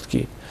کښنی وخت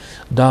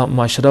کې دا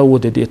معاشره و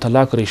د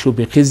طلاق ریشو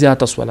به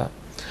زیات اسوله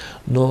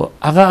نو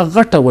هغه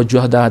غټه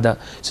وجه ده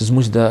چې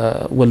زموږ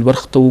د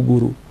ولورخ ته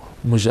وګورو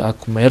موږ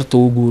اکمیر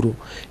ته وګورو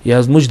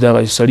یا زموږ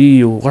د سړی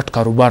یو غټ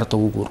کاروبار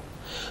ته وګورو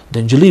د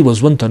انجلی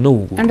وزون ته نه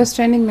وګورو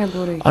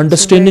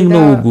انډرستانډینګ نه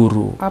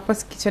وګورو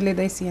आपस کې چلے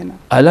دی سینه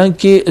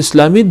الانکه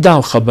اسلامي دا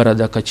خبره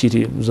ده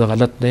کچيري زه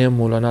غلط نه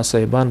مولانا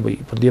صاحبان وي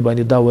پر دې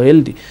باندې دا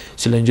ویل دي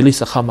چې انجلی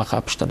څخه مخه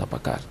پښتنه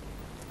پکار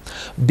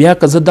بیا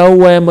که زه دا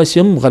وایم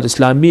چې غل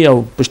اسلامي او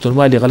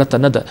پښتونولي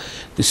غلطه نه ده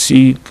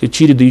چې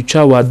کچيري د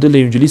چا واده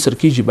له انجلی سر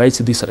کېږي باید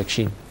دې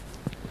سرکشین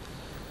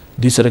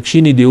د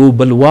سرکشینی دی او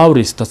بل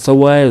واورست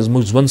څوای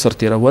زموږ ځوان سر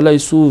تیرولای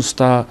سو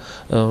ستا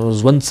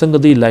ځوان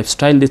څنګه دی لایف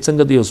سټایل دی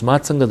څنګه دی او زما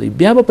څنګه دی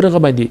بیا به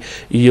پرغه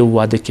باندې یو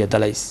واده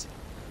کېدلای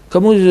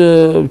کوم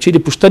چې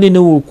د پښتني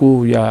نه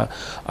وکړو یا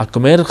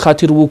اکمر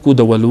خاطر وکړو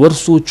د ولور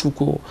سوچ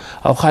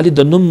وکړو او خالد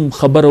د نوم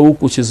خبره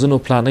وکړو چې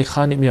زنو پلانې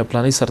خانم یا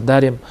پلانې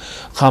سردارم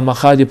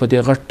خامخا دی په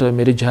دې غټ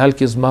مری جهال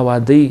کې زما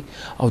واده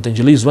او د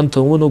انجلی ځوان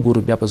ته ونه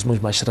ګورو بیا په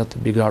زموږ معاشرت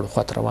بګاړو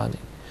خاطر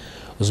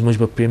روانه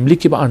زموږ په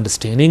فیملی کې به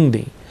انډرستانډینګ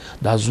دی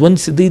دا ځوان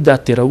سدي دا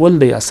تیرول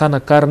دی اسانه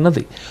کار نه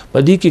دی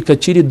په دې کې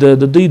کچيري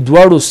د دې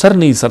دواړو سر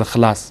نه سر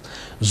خلاص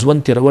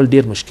ځوان تیرول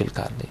ډیر مشکل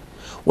کار دی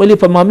ولی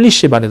په معاملې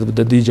شی باندې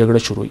د دې جګړه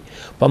شروعي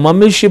په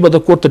معاملې شی به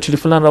د کوټ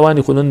ټلیفون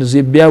رواني خو نن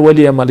زی بیا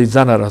ولی عملي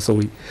ځان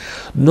راسوي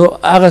نو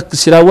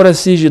هغه سراور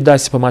سیج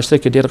داسې په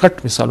معاشره کې ډیر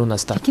غټ مثالونه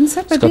ستا لیکن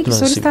سر په دې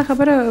کې سورستا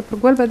خبره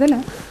په ګول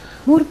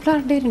بدله مور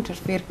پلار ډیر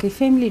انټرفیر کوي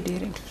فیملی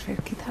ډیر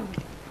انټرفیر کوي دا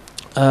ولی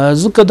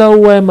زه دا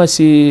وایم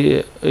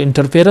چې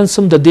انټرفیرنس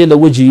هم د دې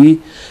لوجي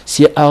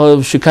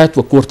چې شکایت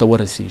وکورته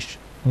ورسیږي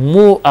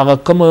مو هغه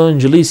کوم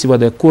انجلی سی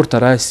د کور ته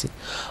راسي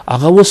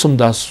هغه وسم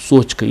دا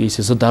سوچ کوي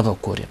چې زه دغه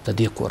کور یم د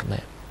دې کور نه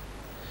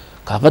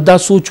هغه دا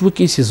سوچ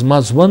وکي چې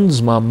زما ځوان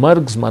زما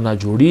مرګ زما نه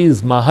جوړي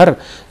زما هر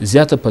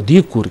زیاته په دې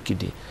کور کې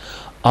دي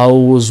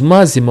او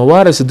زما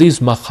ذمہوار سي د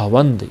زما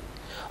خاوند دی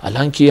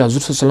الانکه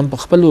حضور صلی الله علیه وسلم په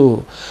خپل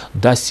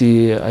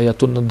داسې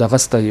آیاتونو د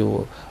غسته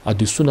یو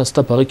حدیثونه است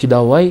په کې دا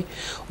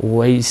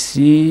وای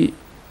سي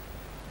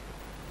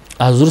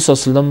حضور صلی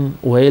الله علیه وسلم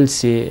ویل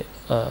سي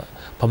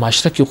په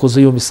معاشره کې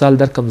خو یو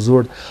مثال در کم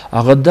زوړ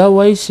هغه دا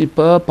وای سي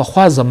په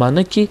خوا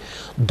زمانه کې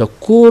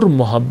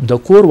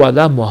د کور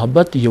والا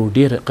محبت یو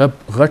ډیر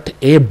غټ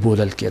عیب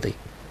بولل کېدی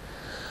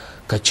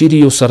کچيري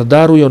یو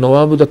سردار یو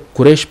نواب د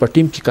قریش په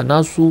ټیم کې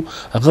کناسو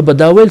هغه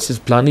بداول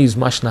سي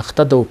پلانیز ماش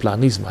نخته د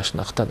پلانیز ماش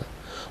نخته ده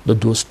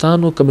د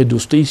دوستانو کومې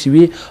دوستۍ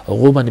سوي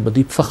هغه باندې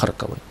بدی فخر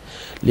کوي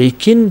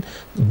لیکن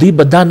دی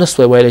بدا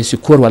نسوي ویلای سي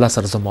کور والا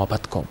سره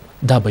محبت کوم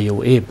دا به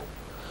یو عیب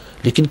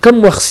لیکن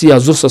کم وخت سي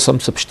حضور سم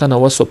سپشتنه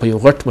وسو په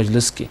یو غټ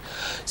مجلس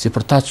کې سي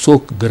پرتا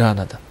څوک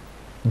ګرانه ده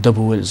د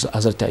بول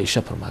حضرت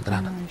عائشه پر ما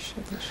ګرانه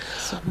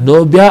نو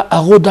بیا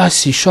هغه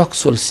داسې شوک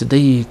سول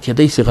سدی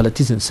کېدای سي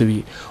غلطي زنسوي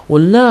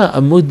ولا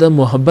امو د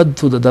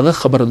محبت دغه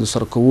خبره د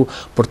سر کوو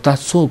پرتا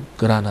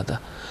څوک ګرانه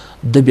ده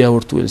د بیا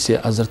ورته ویل سي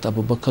حضرت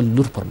ابوبکر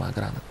لور پر ما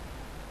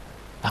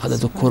ګرانه هغه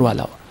د کور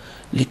والا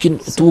لیکن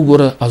تو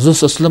ګوره حضرت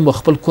صلی الله علیه وسلم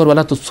خپل کور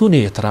والا ته څونه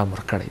احترام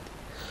ورکړی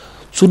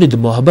څونه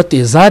د محبت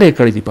اظهار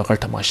کړی دی په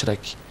غټه معاشره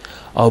کې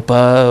او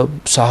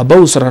په صحابه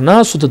سره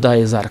ناسو ته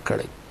د اظهار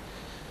کړی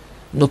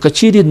نو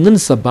کچیرې نن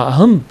سبا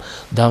هم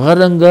دغه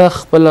رنګه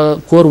خپل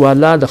کور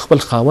والا د خپل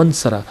خاوند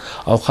سره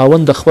او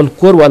خاوند د خپل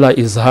کور والا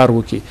اظهار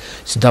وکړي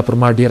چې دا پر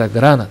ما ډیره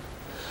ګرانه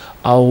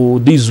او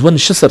دوی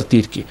ژوند ښه سر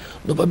تیر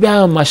کړي نو به بیا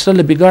معاشره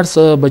له بګاړ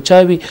څخه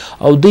بچاوي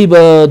او دوی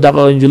به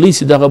دغه نجلۍ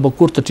چې دغه به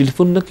کور ته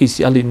ټلیفون نه کوي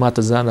چې هلئ ما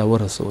ته ځان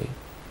راورسوئ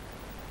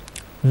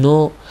نو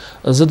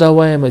زه دا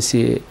وایم چې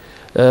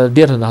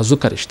ډیره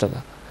نازکه رشته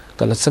ده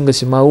کله څنګه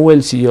چې ما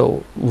وویل چې یو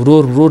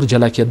ورور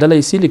جلا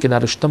کېدلی سي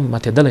لیکن رشته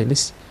ماتېدلی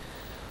نه سي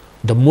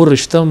د مور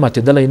رشته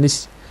ماتېدلی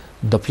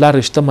نشي د پلار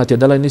رشته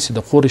ماتېدلی نشي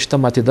د خور رشته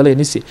ماتېدلی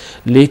نشي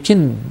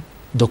لیکن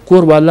د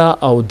کور والا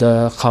او د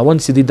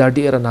خاوند چې دی دا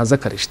ډیره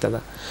نازکه رشته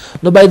ده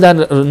نو باید دا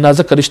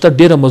نازکه رشته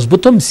ډیره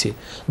مضبوطه هم سي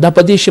دا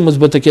په دې شي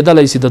مضبوطه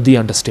کېدلی سي د دې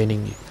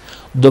انډرسټینډینګ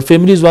د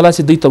فیملیز والا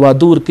چې دوی ته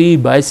واده ورکوي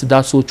باید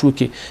دا سوچ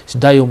وکړي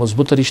چې دا یو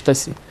مضبوطه رشته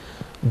سي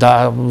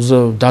دا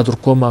در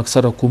کوم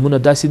اکثره قومونه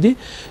داسې دي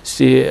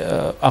چې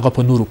هغه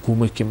په نورو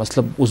قومو کې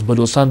مثلا اوس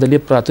بلوچستان د لې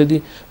پراته دي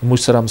موږ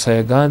سره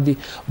همسایګان دي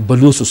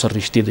بلوڅو سره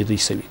رشتې د دوی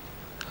سوي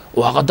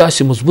او هغه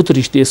داسې مضبوط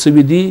رشتې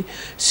سوي دي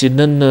چې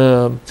نن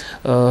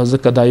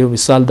ځکه دا یو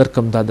مثال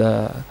درکم دا د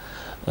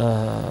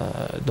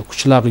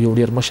کوچلاغ یو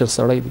ډېر مشر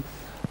سړی دی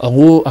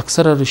هغو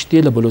اکثره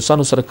رشتې له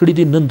بلوڅانو سره کړي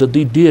دي نن د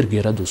دوی ډېر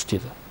ګیره دوستي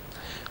ده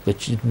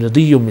د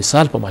دوی یو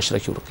مثال په معاشره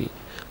کې ورکوي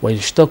وای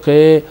رشته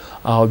کوي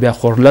او بیا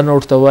خورلنه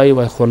ورته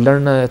وای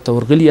خورلنه ته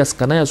ورغلي یاست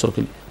که نه یاست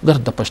ورغلي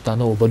ګرد د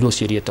پښتانه او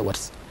بلوڅ ایریې ته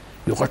ورسي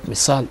یو غټ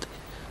مثال دی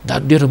دا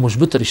ډېره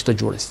مضبوطه رشته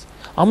جوړه سي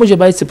او موږ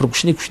باید چې پر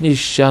کوچني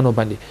شیانو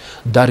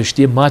باندې دا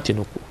رشتې ماتې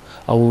نه کړو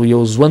او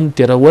یو ژوند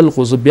تېرول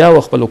خو زه بیا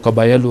خپلو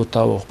قبایلو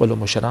ته او خپلو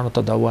مشرانو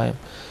ته دا وایم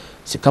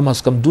چې کم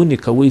از کم دونې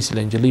کوئ چې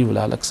له نجلۍ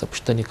ولا هلک څه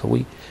پوښتنې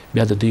کوئ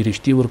بیا د دوی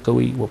رشتې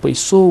ورکوئ و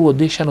پیسو و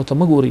دې شیانو ته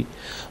مه ګورئ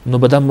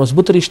نو به دا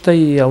مضبوط رشته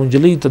او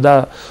نجلۍ ته دا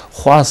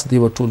خواست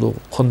دی و ټولو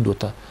خوندو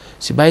ته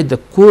چې باید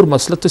د کور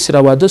مسله ته چې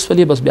راواده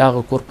سولې بس بیا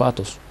هغه کور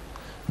پاته سو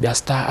بیا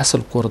ستا اصل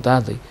کور دا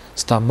دی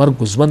ستا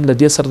مرګ ژوند له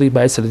دې سره دی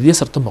باید سره دې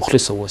سره ته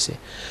مخلصه اوسې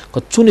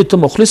که څونې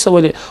ته مخلصه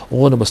ولې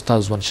هغونه به ستا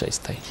ژوند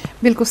ښایسته وي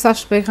بالکل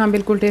ستاسو پیغام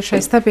بالکل ډېر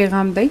ښایسته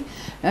پیغام دی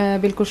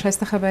بالکل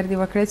ښایسته خبر دی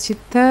وکړه چې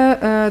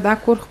ته دا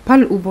کور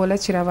خپل وبوله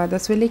چې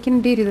راواده سوې لیکن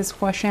ډېرې داسې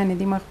خواشیانې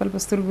دي ما خپل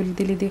په سترګو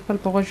لیدلي دي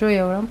خپل په غوږو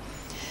یې اورم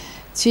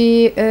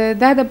چې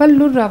دا د بل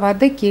لور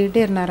راواده کې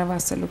ډېر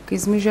ناروا سلوک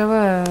کوي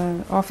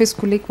زموږ آفس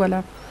کولیک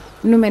والا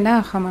نوم یې نه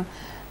اخلم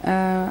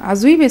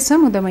ازوی به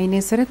سمو د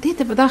مینې سره دې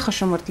ته به دا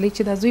خشم ورتلی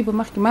چې دا زوی به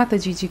مخکې ما ته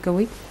جیجي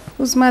کوي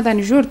اوس ما دا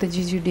نژور ته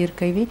جیجي ډېر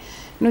کوي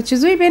نو چې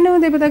زوی به نه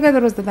و دی به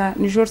دغه روز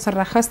د نژور سره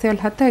راخستی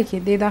ول حتی کې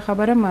دې دا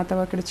خبره ماته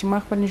وکړه چې ما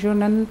خپل نژور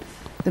نن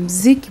د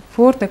مځکې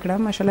پورته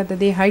کړه ماشاءالله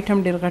د دې هایټ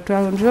هم ډېر غټ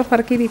و نژور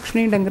فرق یې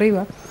کوچنۍ ډنګرۍ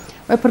وه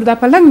وای پر دا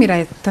پلنګ مې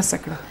راتسه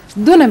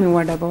کړه دونه مې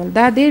وډبول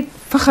دا ډېر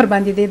فخر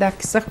باندې دی دا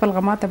کیسه خپل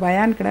غماته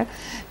بیان کړه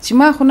چې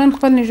ما خو نن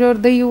خپل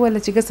نژور دی وویله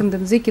چې قسم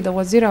د مځکې د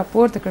وزیر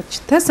راپورته کړه چې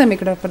تسه مې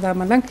کړه پر دا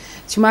ملنګ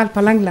چې مال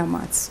پلنګ لا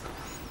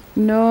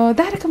مات نو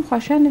دا رقم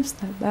خواشانه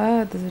سته دا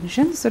د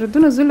ژوند سره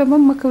دونه ظلم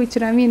هم مه کوئ چې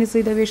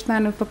راوینځئ د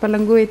ویښتانو په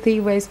پلنګو یې تی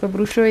وایست په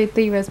بروشو یې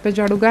تی وایست په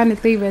جاډوګانې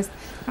تی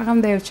وایست هغه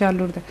هم د یو چا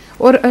لور ده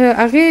او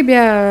هغې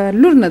بیا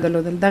لور نه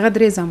درلودل دغه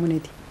 3 زامنې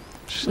دي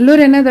لور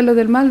یې نه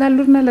درلودل مال دا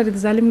لور نه لري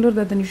د ظالم لور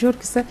ده د نژور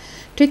کیسه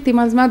ټیک دی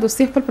مال زما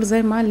دوستي خپل پر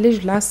ځای مال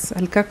لږ لاس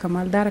هلکه که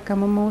مالداره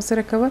کمه مه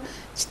ورسره کوه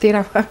چې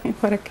تېره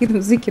خوراکي د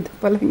مځکې د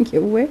پلنګ یې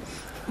ووایې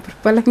پر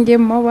پلنګ یې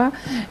مه وه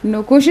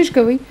نو کوشش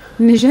کوئ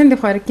نژندې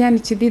خوراکیانې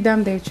چې دي دا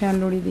هم د یو چا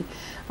لوړې دي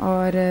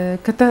اور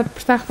که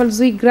ته ستا خپل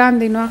زوی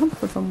ګران دی نو هغه هم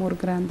خپل په مور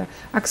ګران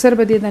ده اکثر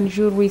به دې دا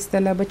نژور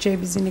وایستله بچی یې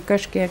به ځینې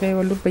کش کړي هغې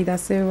یوه لور پیدا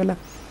سوې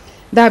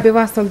وله دا به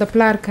واستل د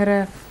پلار کره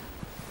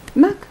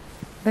نه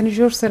د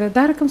نژور سره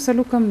دا رقم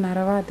سلوک هم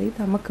ناروا دی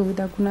دا مه کوئ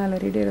دا ګناه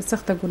لري ډېره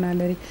سخته ګناه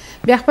لري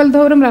بیا خپل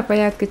دور هم را په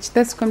یاد کړه چې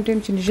تاسو کوم ټایم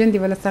چې نژندې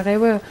وله څه هغې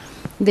وه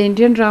د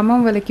انډین ډرامه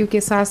هم وله کیونکې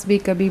ساس بھی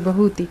کبھی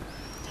بہو تي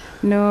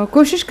نو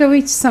کوشش کوئ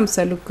چې سم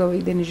سلوک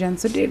کوئ د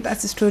نژند سره ډېر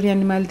داسې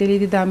سټوریانې ما لیدلي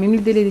دي دا مې هم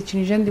لیدلی دي چې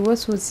نژند یې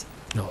وسوځي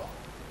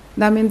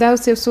دا مې همدا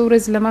اوس یو څو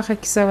ورځې له مخه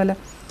کیسه وله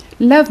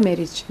لو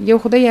میریج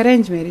یو خدای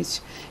ارینج میریج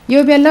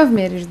یو بیا لو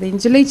میریج دی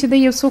نجلۍ چې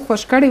دی یو څوک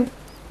خوښ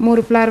کړی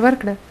مور پلار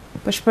ورکړه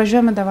په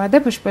شپږمه د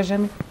واده په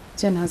شپږمې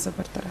جنازه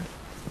ورته راغله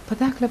په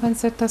دا کله باندې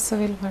سر تاسو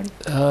ویل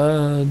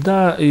غواړي دا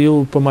یو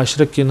په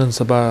معاشره کې نن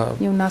سبا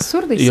یو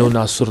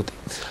ناسور دی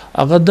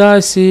هغه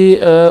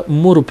داسې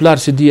مور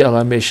پلار چې دی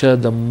هغه همیشه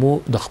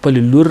د خپل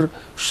لور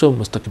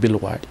ښه مستقبل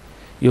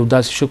غواړي یو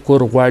داسې ښه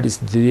کور غواړي چې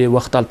د دې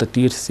وخت هلته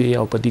تیر سي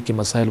او په دې کې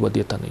مسایل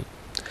ودې ته نه وي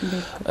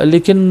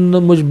لیکن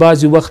موږ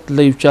بعضې وخت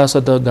له یو چا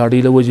سره د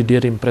ګاډۍ له وجې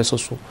ډېر امپریس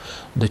سو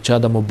د چا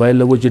د موبایل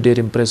له وجې ډېر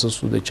امپریس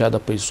سو د چا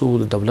د پیسو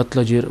د دولت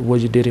له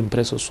وجې ډېر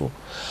امپریس سو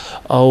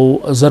او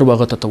زر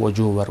هغه ته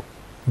توجه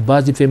ورکړو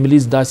بعضې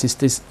فیملیز داسې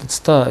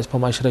سته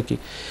په معاشره کې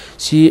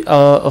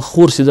چې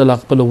خور سي د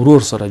خپل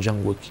ورور سره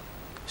جنګ وکړي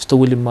چې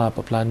ته ولې ما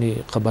په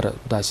پلانې خبره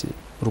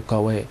داسې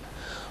رکاوی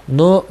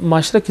نو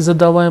معاشره کې زه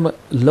دا وایم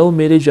لو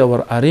میریج او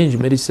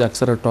ارینج میریج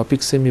اکثره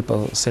ټاپکس مې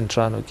په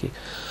سنټرانو کې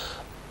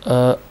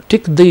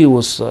ټیک دی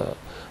اوس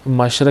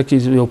معاشره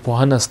کې یو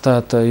پوهنه ستا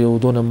ته یو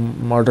دونه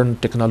ماډرن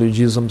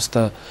ټیکنالوژیزم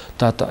ستا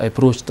ته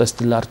اپروچ ته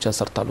استلار چا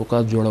سره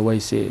تعلقات جوړوي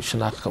سي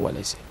شناخت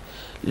کولی سي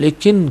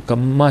لیکن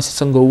کما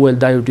څنګه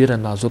وویل دا یو ډیره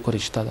نازک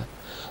رشته ده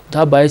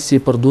دا باید سي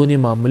پر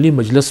دونې معمولی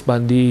مجلس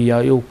باندې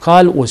یا یو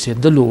کال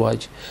اوسېدلو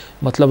واج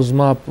مطلب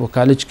زما په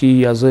کالج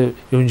کې یا زه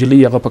یو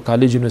نجلۍ هغه په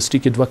کالج یونیورسيټي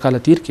کې 2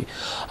 کاله تیر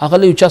کې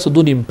هغه له یو چا سره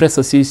دونې امپریس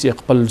سي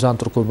خپل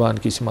ځان تر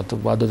قربان کې سي مطلب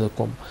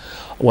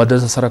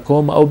واده سره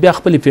کوم او بیا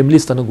خپل فیملی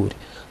ته نه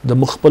ګوري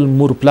د خپل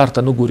مور پلار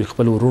ته نه ګوري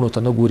خپل ورونو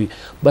ته نه ګوري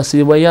بس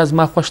وایي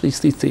زما خوښ دی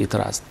ستې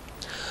اعتراض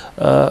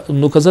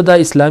نو که زه دا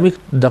اسلامي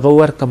دغه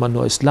ورکم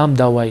نو اسلام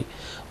دا وایي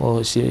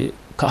چې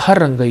که هر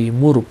رنګه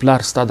مور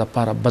پلار ستا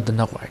دپاره بد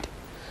نه غواړي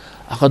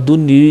هغه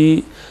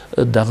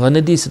دونې دغه نه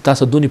دي چې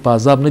تاسو دونې په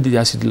عذاب نه دي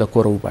داسې له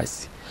کوره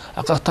وباسي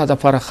هغه تا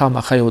دپاره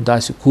خامخا یو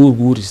داسې کور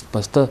ګوري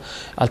بس ته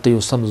هلته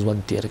یو سم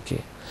ژوند تېر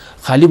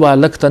کړې خالي به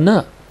هلک ته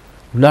نه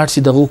ولاړ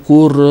شي دغه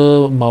کور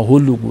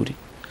ماحول وګوري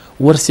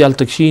ورسي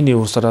هلته کښېني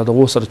ورسره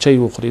دغو سره چای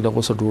وخوري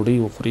دغو سره ډوډۍ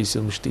وخوري چې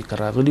زموږ ته که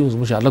راغلي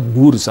زموږ هلک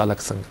ګوري چې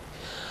هلک څنګه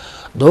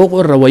د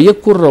هغو رویه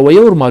کور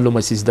رویه ور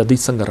معلومه سي چې د دوی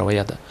څنګه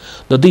رویه ده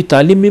د دوی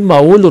تعلیمي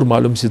ماحول ور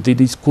معلوم سي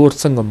د دوی کور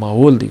څنګه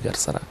ماحول دی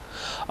ګر سره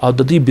او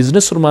د دې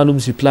بزنس ور معلوم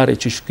سي پلار یې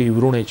چش کوي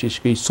ورونه یې چش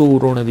کوي څو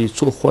ورونه دي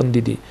څو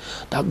خوندې دي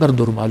دا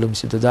ګرد ور معلوم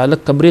سي د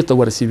هلک کمرې ته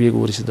ورسي ویې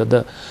ورسي د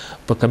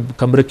په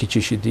کمره کې چې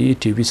شي دي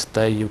ټي وي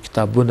سته یو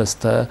کتابونه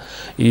سته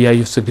یا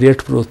یو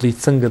سګریټ پروت دی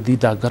څنګه دی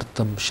دا ګرد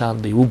تم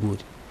شان دی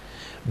وګوري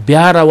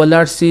بیا را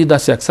ولاړ سي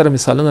داسې اکثره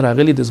مثالونه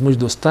راغلي د زموږ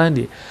دوستان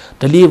دي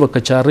د لیوه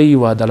کچارۍ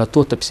و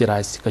عدالتو ته پسې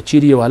راسي که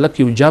چیرې یو هلک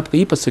یو جاب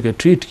کوي په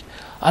سکرټریټ کې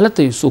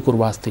هلته یو څوک ور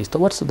واستوي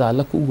ته ورسه د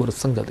هلک وګوره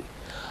څنګه دی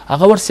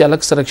هغه ورسي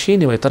هلک سره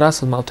کښېني وایي ته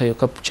راسه ما ته یو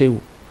کپ چای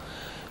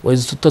وایي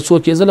ته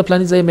څوک یې زه له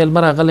فلاني ځایه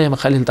مېلمه راغلی یم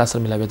خلیل تا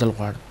سره مېلاوېدل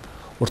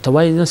غواړم ورته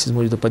وایي نه چې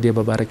زموږ د په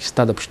دې باره کې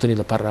ستا د پوښتنې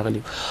لپاره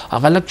راغلي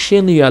هغه هلک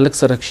کښېني یا هلک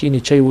سره کښېني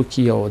چای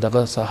وکړي او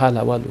دغه څه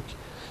حال احوال وکړي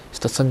چې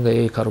ته څنګه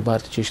یې کاروبار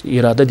چې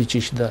اراده دي چې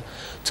د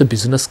څه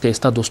بزنس کوې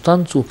ستا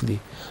دوستان څوک دي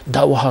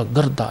دا وها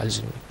ګرد د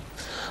الزم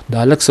د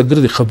هلک څه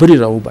ګردې خبرې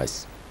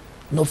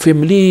راوباسي نو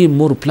فیملي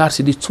مور پلار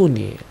چې دي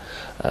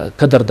څونه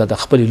قدر د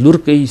خپلې لور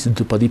کوي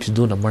چې په دې پسې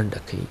دونه منډه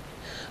کوي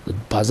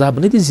په عذاب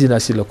نه دي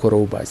ځیناسې له کوره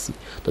وباسي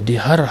د دې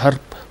هر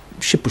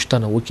شي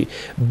پوښتنه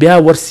وکړي بیا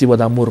ورسي و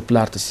دا مور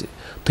پلار ته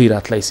تی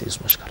راتلی سي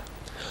زموږ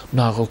کره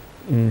نو هغه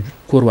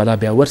کور والا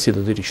بیا ورسي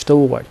د دوی رشته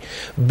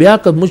وغواړي بیا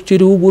که موږ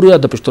چیرې وګورو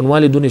د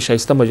پښتونوالې دونې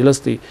ښایسته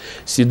مجلس دی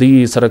چې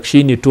دوی سره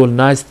کښېني ټول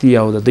ناست دي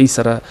او د دوی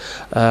سره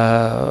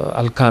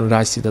الکان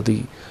راسي د دوی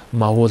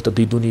ماحول ته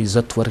دوی دونې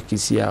عزت ورکړي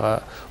چې هغه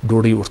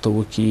ډوډۍ ورته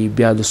وکړي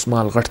بیا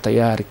لسمال غټ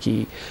تیار کړي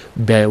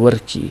بیا یې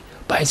ورکړي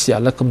باید چې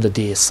هلک هم د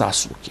دې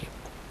احساس وکړي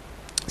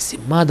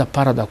چې ما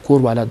دپاره دا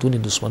کور والا دونې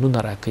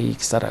دښمنونه راکوي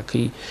کیسه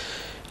راکوي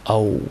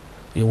او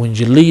یو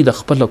نجلۍ د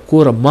خپله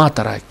کوره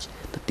ماته راکړي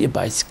د دې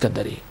باید چې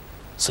قدر یې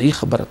صحیح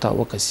خبره تا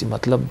وکړه چې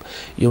مطلب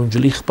یو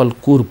نجلۍ خپل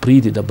کور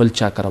پرېږدي د بل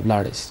چا کره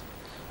ولاړه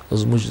سي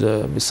زموږ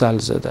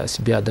مثال زه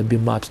داسې بیا ادبي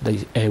ماپس د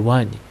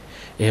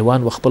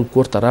حیوان و خپل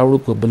کور ته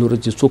راوړو که بل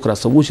ورځ چې څوک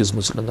راسه وشي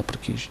زموږ زړه نه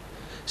پر کېږي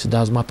چې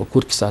دا زما په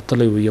کور کې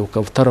ساتلی و یو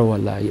کوتره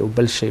ولا یو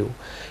بل شی و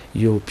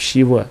یو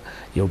پشي وه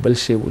یو بل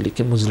شی و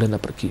لیکن موږ زړه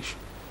نه پر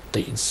کېږي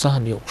د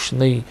انسان یو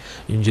کوچنۍ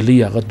نجلۍ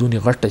هغه دونې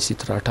غټه سي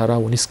تر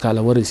 18-19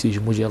 کاله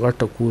ورسېږي موږ یې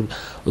غټه کول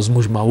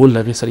زموږ ماحول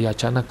له هغې سره یا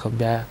اچانک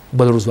بیا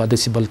بل ورځ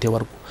واده سي بل ته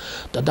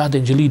ورکړو دا د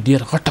نجلۍ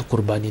ډېر غټه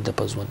قرباني ده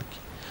په ژوند کې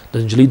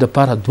د نجلۍ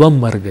دپاره 2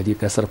 مرګه دي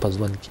که سره په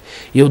ژوند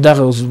کې یو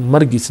دغه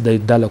مرګ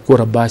چې دا له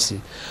کوره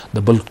باسي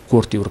د بل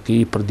کور ته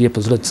ورکوي پر دې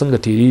په زړه څنګه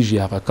تېرېږي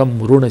هغه کم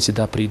ورونه چې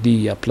دا پرېږدي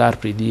یا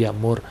پلار پرېږدي یا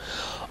مور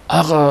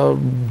هغه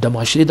د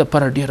معاشرې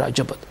دپاره ډېر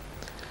عجبه ده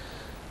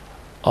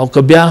او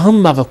که بیا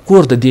هم هغه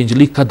کور د دې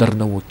نجلۍ قدر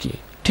نه وکړي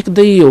ټیک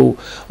دی یو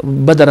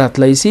بده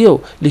راتلی سي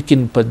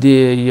لیکن په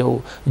دې یو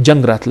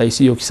جنګ راتلی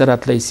سي یو کیسه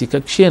راتلی سي که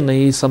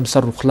کښېنئ سم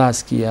سر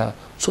خلاص کړي یا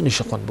څونه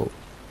ښه خوند به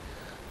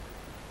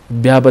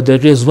بیا به د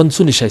هغې ژوند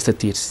څونه ښایسته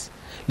تېر سي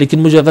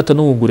لیکن موږ هغه ته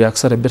نه وګورو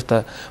اکثره بیرته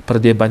پر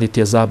دې باندې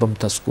تیزاب هم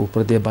تس کړو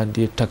پر دې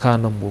باندې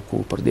ټکان هم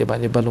وکړو پر دې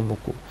باندې بل هم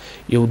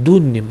وکړو یو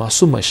دونې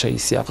معصومه شی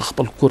چې هغه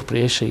خپل کور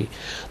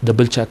پرېښی د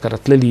بل چا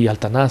کره تللي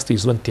هلته ناست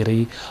ژوند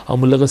تېروي او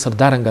موږ لږ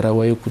سره دارنګه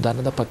رویه وکړو دا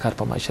نه ده په کار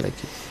په معاشره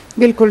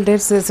کې بالکل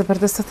ډېر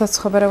زبردسته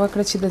تاسو خبره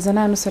وکړه چې د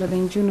زنانو سره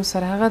د نجونو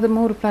سره هغه د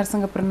مور پلار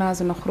څنګه پر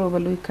ناز و نخرو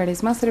به لوی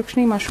کړی زما سره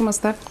کوچنۍ ماشومه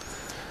سته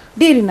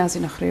ډېرې نازې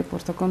نخرې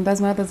پورته کوم دا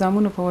زما د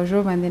زامنو په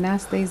وژو باندې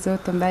ناست دی زه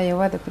ته هم دا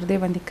یوه ده پر دې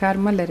باندې کار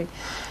مه لري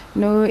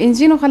نو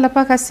انجینو خو الله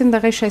پاک هستیم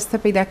دغه ښایسته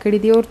پیدا کړي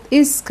دي او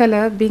هېڅکله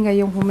بینګه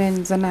یو وومن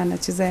زنانه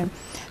چې زه یم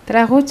تر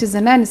هغو چې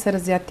زنانې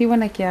سره زیاتي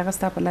ونه کړي هغه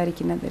ستا په لارې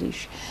کې نه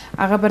درېږي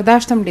هغه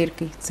برداشت هم ډېر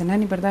کوي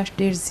زنانې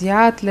برداشت ډېر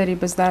زیات لري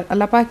بس دا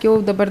الله پاک یو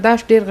د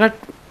برداشت ډېر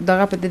غټ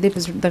دغه په د دې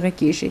په دغه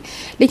کې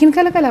شي لیکن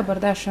کله کله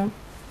برداشت هم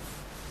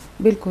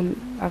بالکل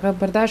هغه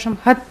برداشت هم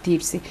حد تیر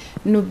سي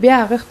نو بیا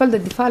هغه خپل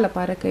د دفاع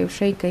لپاره که یو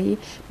شی کوي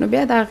نو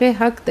بیا د هغې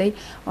حق دی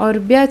او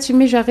بیا چې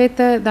موږ هغې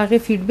ته د هغې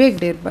فیډبیک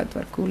ډېر بد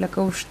ورکوو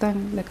لکه اوښتن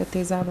لکه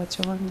تیزاب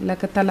اچونګ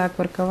لکه طلاق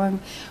ورکونګ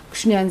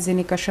کوچنیان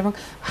ځینې کشونګ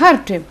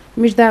هر ټایم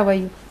موږ دا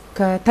وایو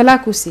که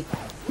طلاق وسي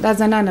دا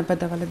زنانه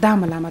بدوله دا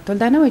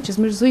ملامتول دا نه وایي چې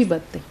زموږ زوی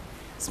بد دی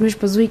زموږ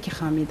په زوی کې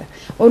خامي ده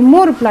او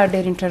مور پلار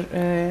ډېر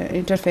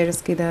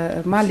انټرفیرنس کې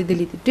ده ما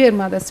لیدلي دي ډېر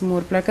ما داسې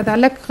مور پلار که د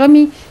هلک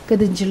غمي که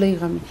د نجلۍ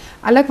غمي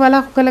هلک والا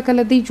خو کله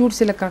کله دی جوړ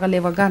سي لکه هغه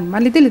لیوګان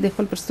ما لیدلي دی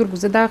خپل پر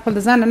سترګو زه دا خپل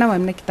د ځانه نه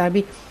وایم نه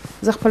کتابي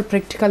زه خپل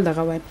پریکټیکل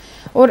دغه وایم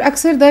او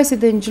اکثر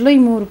داسې د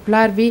نجلۍ مور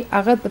پلار وي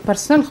هغه د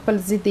پرسنل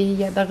خپل ضد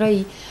یا دغه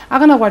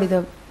هغه نه غواړي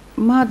د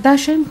ما دا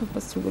شی خو په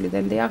سترګو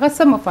لیدل دی هغه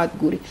څه مفاد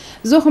ګوري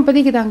زه خو په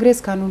دې کې د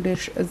انګریز قانون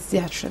ډېر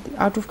زیات شه دی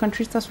آوټ اف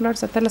کنټري تاسو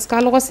لاړ 17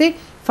 کال غوسه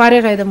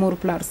فارغ د مور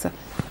پلار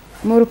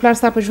سره مور پلار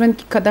سره په ژوند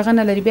کې کداغه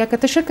نه لري بیا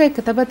کته شکه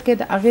کتابت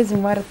کې د اغیز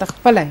موار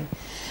تخپله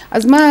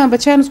از ما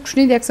بچانو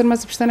کوښنی دي اکثر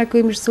ما پښتنه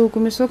کوي مې سو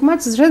کوم سو ما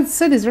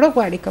زړه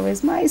غواړي کوي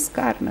ما هیڅ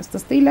کار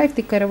نشته ستې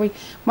لایف تی کوي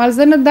مال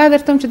زنه دا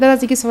درته چې دا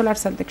ځکه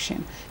سوالار سره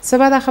دکشن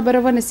سبا دا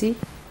خبره ونسی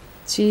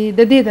چې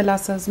د دې د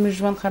لاسه زموږ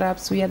ژوند خراب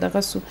سو یا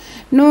دغه سو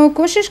نو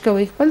کوشش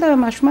کوي خپل د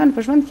ماشومان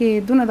په ژوند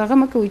کې دونه دغه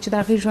مکوي چې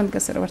د هغې ژوند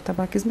کسر ورته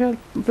باکې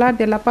زموږ پلار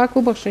دی الله پاک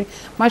وبخښي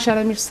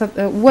ماشاءالله موږ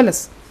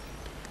ولس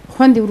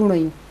خوندې وروڼه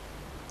یو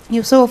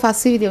یو څه وفات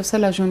سوي دي یو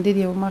څه لا ژوندي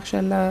دي او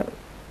ماشاءالله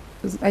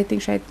I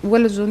think شاید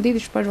ولس ژوندي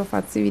دي شپږ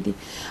وفات سوي دي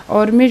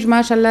او موږ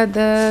ماشاءالله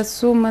د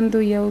څو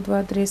مندو 1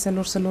 2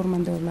 3 4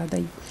 مندو اولاد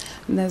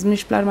یو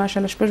زموږ پلار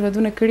ماشاءالله شپږ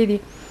ودونه کړي دي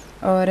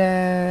او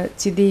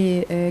چې دی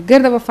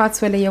ګرد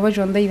وفات سوله یو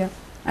ژوندۍ ده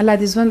الله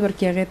دې ژوند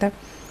ورکړي هغې ته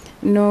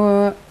نو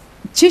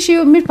چې شي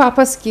موږ په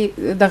اپس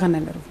کې دغه نه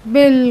لرو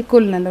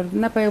بالکل نه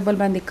لرو نه په یو بل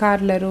باندې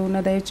کار لرو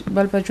نه د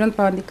بل په ژوند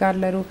باندې کار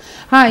لرو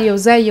ها یو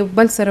ځای یو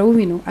بل سره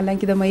ووینو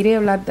حالانکې د میرې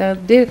اولاد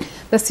ډېر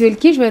د سویل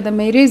کېږي د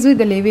میرې زوی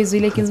د لیوې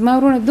زوی لیکن زما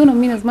ورونه دونه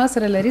مینه زما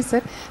سره لري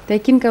سر ته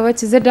یقین کوه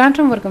چې زه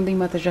ډانټ هم ورکوم دوی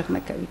ماته غږ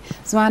نه کوي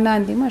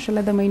ځوانان دي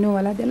ماشاءالله د مینو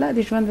والا دی الله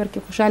دې ژوند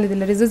ورکړي خوشحاله دي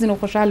لري زه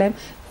ځینې خوشحاله یم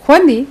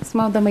خوندې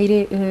زما د میرې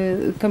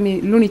کمې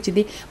لوڼې چې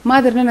دي ما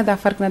درنه دا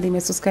فرق نه دی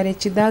محسوس کړی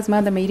چې دا زما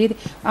د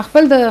میرې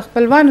خپل د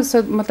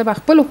خپلوانو مطلب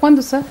خپل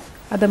خوندو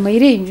سره د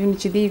میرې نجونې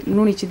چې دی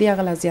لوڼې چې دی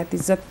هغه لا زیات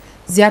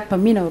عزت زیات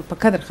په مینه او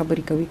په قدر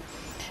خبرې کوي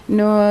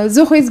نو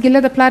زه خو هېڅ ګیله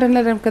د پلار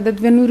نه لرم که د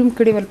دوه نور هم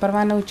کړي ول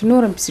پروا نه و چې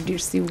نور هم پسې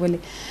ډېر سي ولې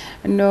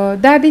نو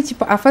دا دی چې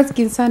په افز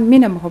کې انسان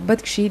مینه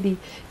محبت کښې دي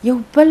یو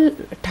بل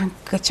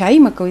ټانکچایي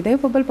مه کوئ دا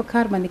یو په بل په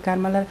کار باندې کار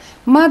مه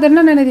لره ما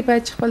درنه نه دی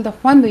باید چې خپل د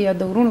خویندو یا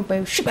د ورونو په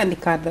یو شي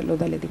باندې کار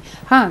درلودلی دی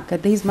ها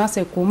که دی زما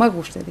سره یو کومک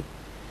غوښته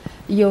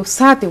دی یو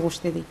سات یې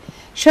غوښته دی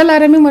ښه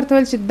لاره مې ورته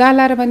ویل چې دا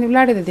لاره باندې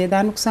ولاړې د دې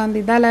دا نقصان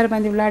دی دا لاره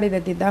باندې ولاړې د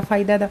دې دا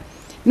فایده ده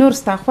نور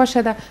ستا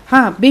خوښه ده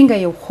ها بینګه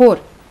یو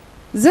خور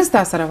زه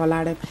ستا سره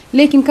ولاړم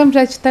لیکن کوم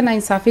ځای چې ته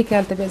ناانصافي کوې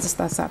هلته بیا زه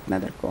ستا سات نه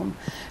در کوم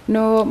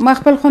نو ما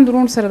خپل خوند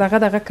ورون سره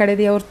دغه کړی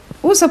دی او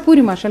اوسه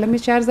پورې ماشاءالله مې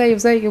چې هر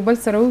ځای یو بل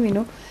سره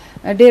ووینو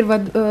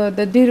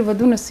ډېر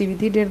ودونه سوي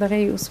دي ډېر دغه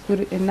اوس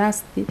پورې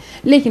ناست دي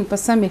لیکن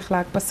په سم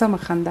اخلاق په سمه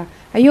خندا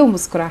یو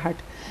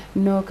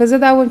مسکراهټ نو که زه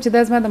دا وایم چې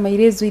دا زما د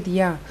میرې زوی دی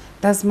یا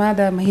دا زما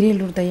د میرې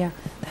لور دی یا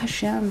دا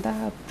شیان دا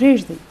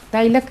پرېږدئ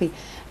دا یې لکئ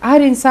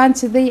هر انسان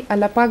چې دی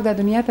الله پاک دا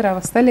دنیا ته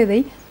راوستلی دی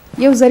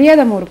یو ذریعه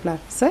د مور پلار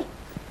سر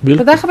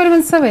ته دا خبره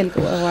باندې څه ویل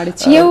غواړې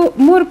چې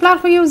یو مور پلار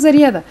خو یو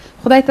ذریعه ده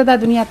خدای ته دا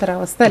دنیا ته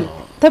راوستل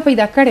ته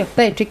پیدا کړې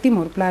خدای ټیک دی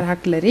مور پلار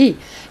حق لري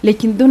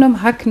لیکن دونه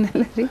هم حق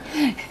نه لري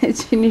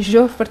چې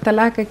نژور پر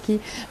طلاقه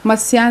کې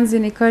مسیان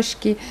ځینې کش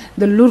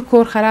کې د لور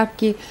کور خراب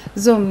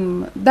کې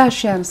زه دا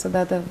شیان څه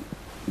دا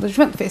د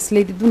ژوند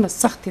فیصلې دي دونه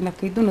سختې نه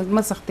کوي دونه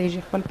مه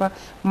سختېږي خپل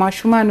په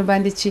ماشومانو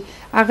باندې چې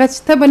هغه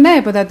چې ته به نه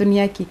یې په دا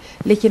دنیا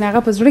کې لیکن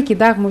هغه په زړه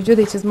کې داغ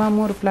موجود دی چې زما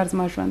مور پلار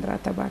زما ژوند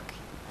راته تباه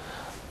کړي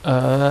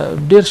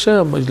ډېر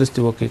ښه مجلس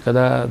دې وکړي که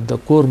دا د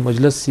کور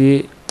مجلس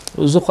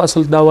یې زه خو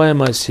اصل دا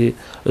وایم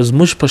چې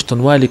زموږ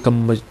پښتونوالي کوم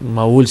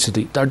ماحول چې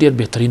دی دا ډېر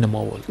بهترینه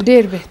ماحول دی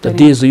ډېر بهترین د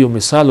دې زه یو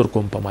مثال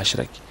ورکوم په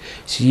معاشره کې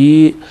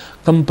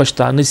چې کوم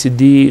پښتانه چې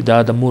دي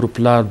دا د مور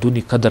پلار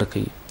دونې قدر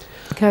کوي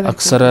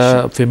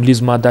اکثره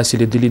فیملیز ما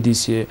داسې لیدلي دي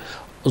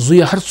چې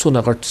زوی هر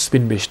څونه غټ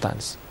سپین ویښتان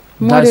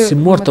داسې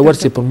مور ته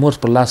ورسې پر مور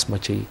پر لاس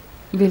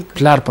مچوي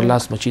پلار پر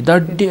لاس مچوي دا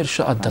ډېر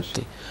ښه عادت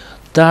دی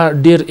دا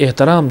ډېر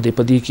احترام دی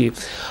په دې کې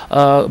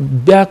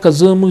بیا که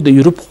زه موږ د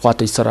یورپ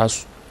خواته سره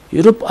راسو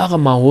یورپ هغه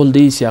ماحول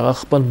دی چې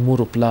هغه خپل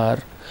مور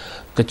پلار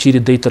که چیرې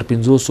دی تر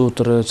 500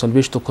 تر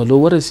 40 کلو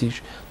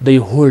ورسېږي دی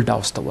هولډ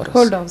هاوس ته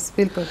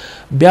ورسي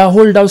بیا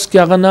هولډ هاوس کې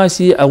هغه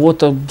ناسي هغو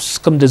ته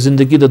کوم د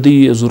زندګي د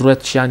دوی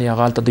ضرورت شیان یې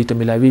هغه هلته دوی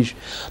ته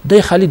میلاویږي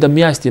دی خالي د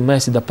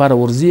میاشتې دپاره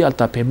ورځي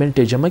هلته پیمنټ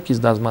یې جمع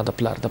کړي دا زما د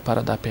پلار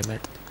دپاره دا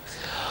پیمنټ دی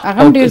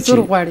هغه هم ډېر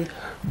زور غواړي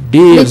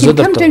ډېر زه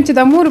کوم ټایم چې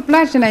د مور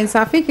پلار چې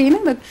ناانصافي کوي نه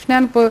د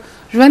کوچنیانو په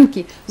ژوند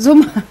کې زه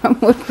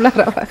مور پلار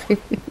راواخلي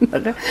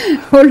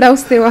هولډ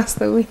هاوس ته یې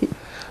واستوئ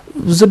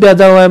زه بیا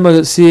دا وایم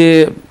چې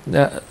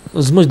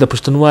زموږ د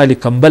پښتونوالي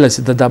کمبله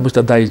چې دا موږ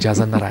ته دا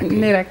اجازه نه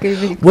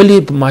راکوي ولې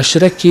په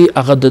معاشره کې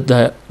هغه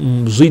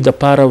د زوی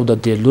دپاره او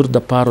د دې لور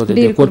دپاره او د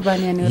دې کور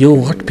یو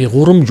غټ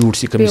پیغور هم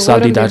جوړ شي که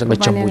مثال دی دا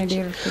چموچ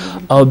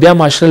او بیا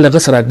معاشره له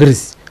هغه سره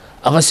ګرځي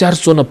هغه سهار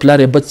څونه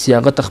پلار یې بد سي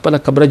هغه ته خپله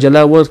کبره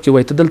جلا ورکړي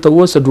وایي ته دلته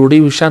اوسه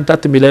ډوډۍ شان تا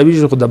ته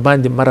میلاویږي خو د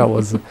باندې مه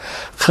راوځه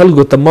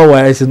خلکو ته مه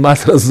وایه چې ما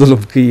سره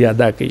ظلم کوي یا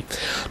دا کوي.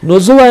 نو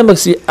زه وایم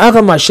چې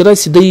هغه معاشره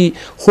چې دی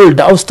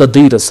هولډ هاوس ته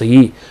دی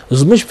رسوي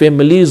زموږ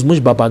فیملي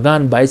زموږ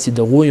باباګان باید چې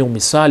د هغو یو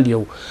مثال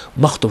یو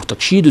مخ ته ورته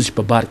کښېږدو چې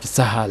په بار کې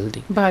څه حال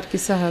دی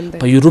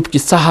په یوروپ کې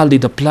څه حال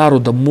دی د پلار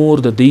او د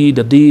مور د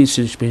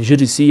دې سپین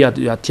ږیري سي یا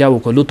اتیاوو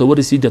کلو ته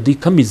ورسي د دوی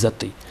کم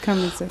عزت دی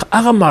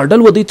هغه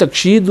ماډل و دوی ته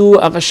کښېږدو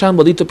هغه شان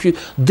به دوی ته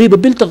دوی به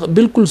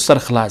بالکل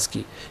سرخلاص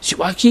کړي چې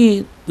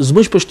واقعي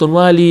زموږ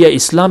پښتونوالي یا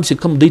اسلام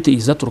چې کوم دوی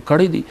ته عزت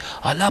ورکړی دی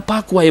الله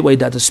پاک وایي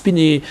دا د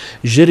سپینې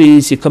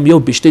ږیرې چې کوم یو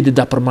بشتی دی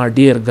دا پر ما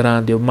ډېر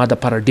ګران دی ما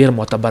دپاره ډېر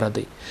معتبره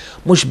دی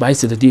موږ باید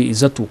چې د دې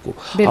عزت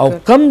وکړو او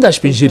کم دا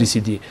سپین ږیرې چې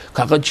دي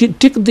که هغه چې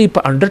ټیک دی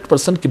په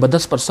 100% کې به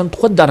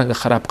 10% خود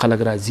دارنګه خراب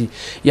خلک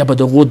راځي یا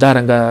به د هغو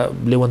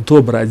دارنګه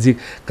لیونتوب راځي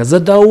که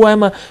زه دا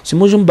ووایم چې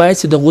موږ هم باید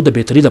چې د هغو د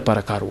بهتري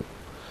دپاره کار وکړو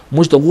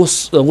موږ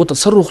د هغو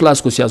ته سر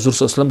خلاص کړو چې حضور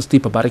صلی الله علیه وسلم ستی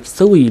په باره کې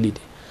څه ویلي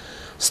دي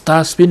ستا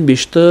سپین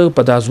بېشته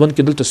په دا ژوند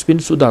کې دلته سپین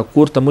سو دا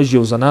کور ته موږ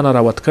یو زنانه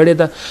راوت کړې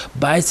ده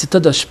باید چې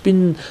ته د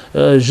سپین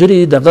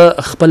ږیرې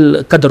دغه خپل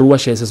قدر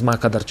وشی چې زما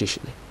قدر چې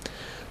شي دی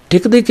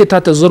ټیک دی کې تا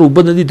ته زر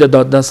اوبه نه دي د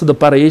څه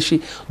دپاره یې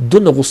شي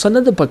دونه غوسه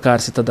نه ده په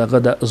کار چې ته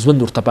دغه د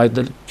ژوند ورته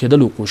پایدل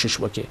کېدلو کوشش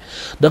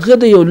وکړې دغه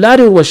د یو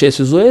لارې ور وشی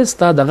چې زویه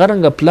ستا دغه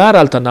رنګه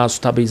پلار هلته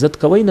ناست تا به عزت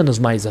کوئ نه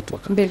زما عزت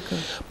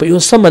وکړه په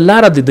یو سمه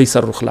لاره د دوی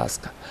سر خلاص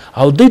کړه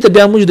او دوی ته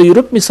بیا موږ د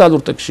یورپ مثال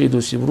ورته کښېږدو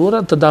چې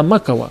وروره ته دا مه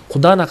کوه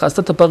خدا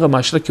ناخواسته ته په هغه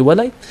معاشره کې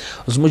ولی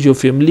زموږ یو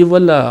فیملي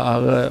وله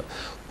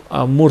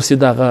هغه مور سي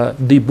دغه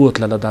دوی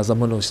بوتلله دا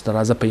زمنو چې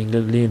راځه په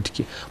انګلینډ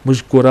کې موږ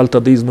کور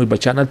هلته دوی زموږ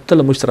بچیان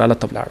هلته موږ سره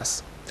هلته ولاړس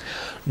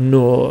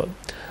نو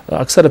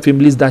اکثره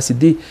فیملیز داسې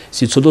دي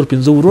چې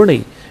 4-5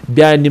 وروڼه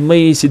بیا نیمه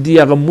یې چې دي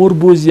هغه مور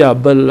بوز یا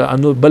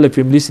بله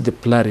فیملي چې د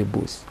پلار یې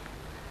بوز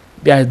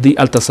بیا دوی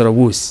هلته سره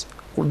اوسي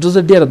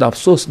زه ډېره د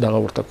افسوس دغه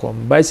ورته کوم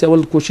باید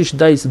اول کوشش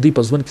دا چې دوی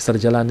په ژوند کې سره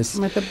جلا نه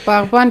سي مطلب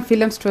باغبان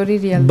فلم سټوري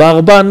ریال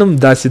باغبان هم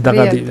داسې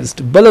دغه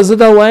دی بله زه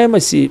دا وایم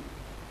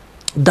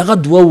چې دغه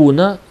 2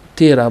 ونه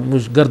تیره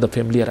موږ ګرده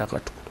فیملي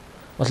راغټ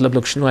کړو مطلب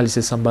لکه شنوالي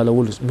سې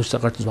سمبالولو موږ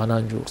ته غټ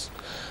ځوانان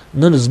جوړ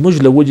نن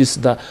زموږ له وجې چې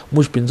دا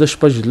موږ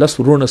 15-10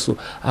 ورونه سو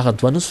هغه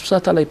 2 نه سو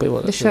ساتلی په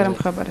یوه د شرم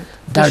خبره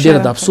دا ډېره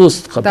د افسوس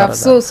خبره ده د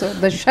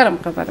افسوس د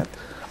شرم خبره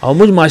ده او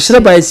موږ معاشره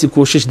باید چې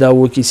کوشش دا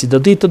وکړي چې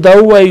د دوی ته دا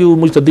ووایو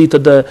موږ ته دوی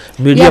ته د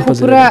میډیا په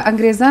پوره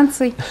انګریزان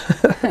سي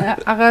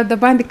هغه د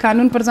باندې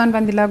قانون پر ځان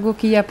باندې لاګو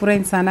کړي یا پوره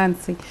انسانان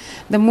سي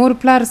د مور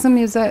پلار سم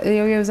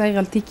یو ځای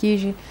غلطي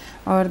کیږي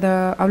او د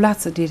اولاد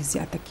څخه ډیر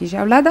زیاته کیږي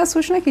اولاد دا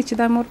سوچ نه کوي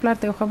چې دا مور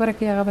پلار ته خبره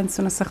کوي هغه باندې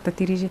سونه سخته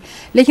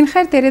تیریږي لیکن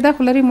خیر تیرې دا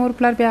خو لري مور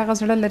پلار بیا هغه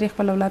زړه لري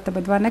خپل اولاد ته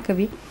بدوا نه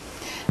کوي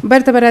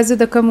برته به راځي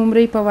د کم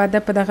عمرې په واده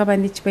په دغه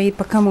باندې چې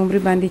په کم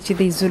عمرې باندې چې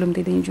دی ظلم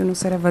دی د نجونو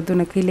سره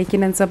ودونه کوي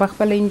لیکن نن سبا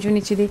خپله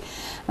نجونې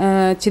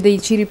چې دی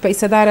چیرې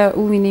پیسهداره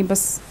وویني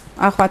بس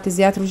اخواته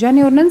زیات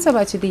رجحان او نن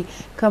سبا چې دی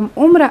کم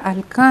عمره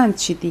الکان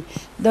چې دی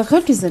د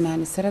غټې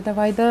زنانې سره د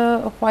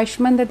واده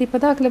خواهشمنده دي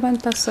په دا اکله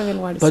باندې تاسو ویل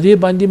غواړئ په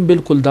دې باندې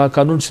بالکل دا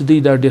قانون چې دی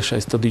دا ډېر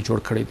ښایسته دی جوړ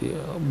کړی دی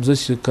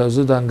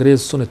زه د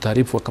انګریز څونه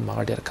تعریف وکړم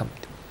هغه ډېر کم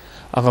دی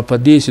هغه په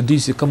دې چې دوی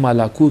چې کوم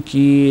علاقو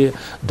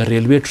کې د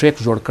ریلوے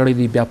ټریک جوړ کړی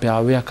دی بیا په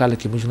 80 کال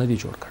کې موږ نه دی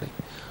جوړ کړی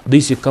دوی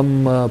چې کوم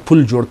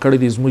پل جوړ کړی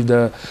دی زموږ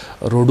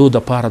د روډو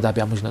د پاره دا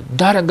بیا موږ نه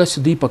دارنګه چې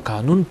دوی په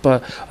قانون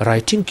په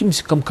رایټینګ کې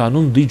چې کوم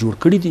قانون دوی جوړ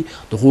کړی دی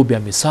دغه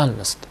بیا مثال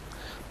نشته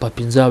په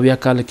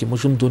 15 کال کې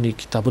موږ هم دونې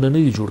کتابونه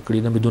نه دي جوړ کړي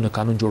نه مې دونه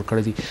قانون جوړ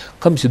کړی دی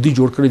کوم چې دوی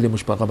جوړ کړی دی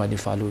موږ په هغه باندې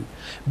فالو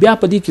بیا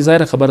په دې کې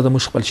ظاهره خبره ده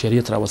موږ خپل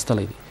شریعت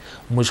راوستلی دی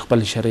موږ خپل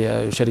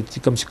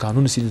شریعتي کوم چې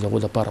قانون سي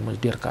دغه دپاره موږ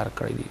ډېر کار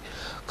کړی دی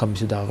کوم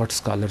چې دا غټ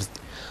سکالرز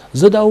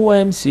دي زه دا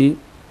ووایم چې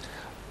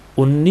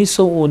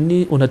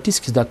 1929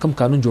 کې دا کم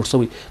قانون جوړ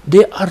شوی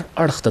دی هر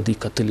اړخ ته دی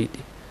کتلی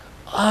دی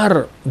هر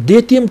دې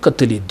ته هم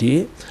کتلی دی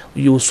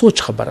یو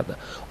سوچ خبره ده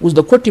اوس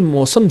د کوټې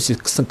موسم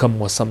چې کم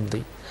موسم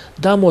دی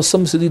دا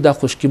موسم چې دی دا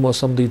خشکي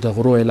موسم دی د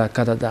غرو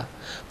علاقه ده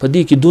په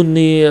دې کې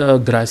دونې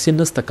ګراسي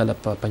نسته کله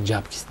په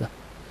پنجاب کې ده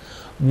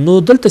نو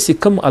دلته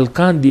چې کم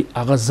الکان دی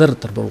هغه زر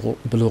تر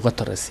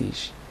بلوغت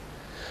رسیږي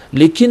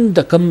لیکن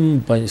د کم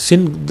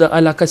سند د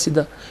علاقه سي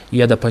ده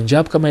یا د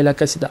پنجاب کوم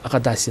علاقه سي ده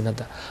هغه داسې نه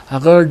ده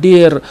هغه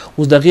ډیر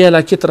اوس دغه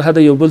علاقې تر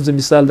حده یو بل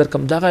مثال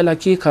درکم دغه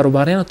علاقې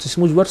کاروباریانو ته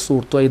موږ ورسو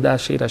ورته دا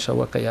شی را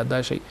شوکه یا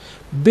دا شی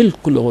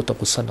بالکل هغه ته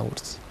غوسه نه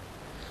ورځي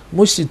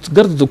موږ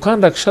ګرد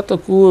دکان راکښته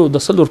کو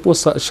د 100 روپو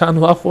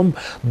شان واخم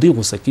دی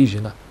غوسه کیږي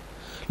نه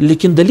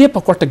لیکن د لې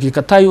په کوټه کې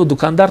کته یو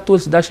دکاندار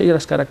ټول دا شی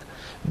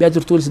راښکارک بیا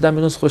در ټول دا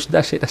مینوس خوش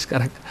دا شی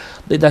راښکارک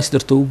دی داسې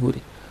درته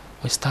وګوري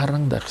وای ستا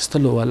رنګ د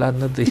اخیستلو والا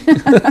نه دی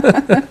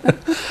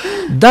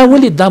دا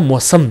ولې دا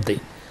موسم دی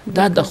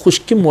دا د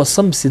خشکي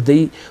موسم سي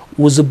دی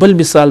اوس بل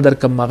مثال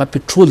درکم هغه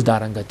پټرول دا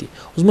رنګ دی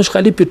اوس موږ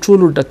خالي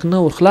پټرول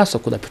ډکنه ور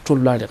خلاصه کو دا پټرول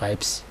لاړې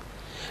غایب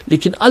سي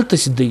لیکن الته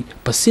سي دی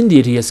په سند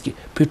ایریاز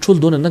کې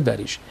پټرول دونه نه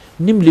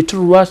ګاریږي نیم لیټر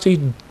واسي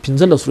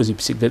 15 ورځې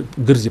پسې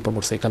ګرځي په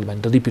موټرسایکل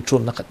باندې د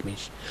پټرول نه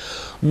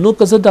ختمېږي نو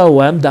که زه دا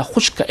وایم دا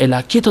خشک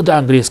علاقې ته د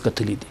انګریز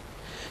کتلی دی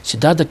چې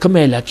دا د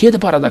کومې علاقې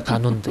دپاره دا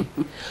قانون دی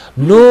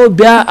نو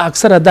بیا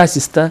اکثره داسې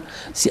سته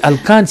چې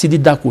الکان چې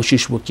دي دا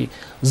کوشش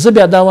وکړي زه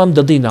بیا دا وایم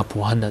د دوی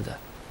ناپوهنه ده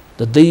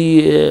د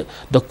دوی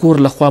د کور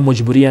لخوا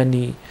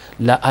مجبوریاني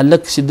لا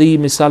الک چې دوی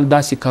مثال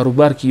داسې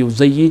کاروبار کې یو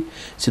ځای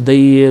چې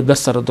دوی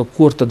ګس سره د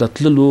کور ته د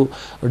تللو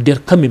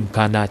ډېر کم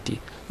امکانات دي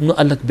نو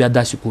الک بیا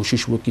داسې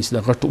کوشش وکړي چې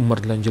د غټ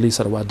عمر له نجلۍ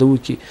سره واده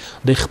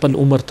وکړي د خپل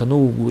عمر ته نه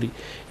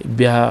وګوري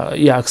بیا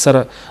یا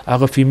اکثره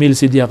هغه فیمیل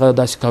چې دي هغه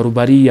داسې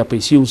کاروباري یا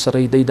پیسې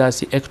ورسره دی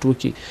داسې اکټ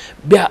وکړي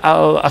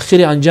بیا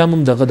اخري انجام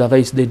هم دغه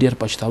چې دی ډېر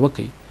پښتاوه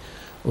کوي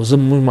او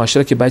زموږ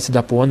معاشره کې باید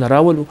دا پوهنه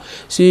راولو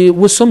چې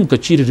اوس هم که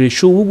چیرې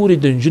ریشو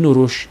وګوري د نجونو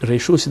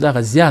ریشو چې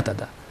دغه زیاته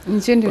ده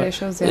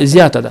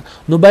زیاته ده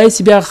نو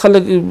باید بیا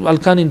خلک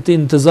الکان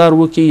انتظار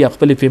وکړي یا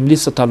خپل فیملی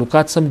سره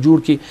تعلقات سم جوړ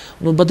کړي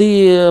نو به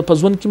دوی په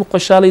ژوند کې هم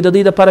خوشحاله د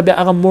دوی دپاره بیا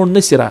هغه موړ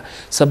نه سي را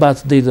سبا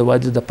دوی د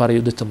واده دپاره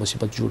یو دته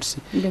مصیبت جوړ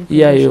سي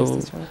یا یو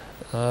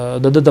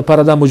د ده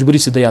دپاره دا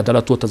مجبوري سي د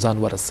عدالتو ته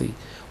ځان ورسوي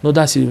نو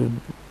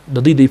داسې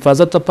د دوی د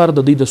حفاظت لپاره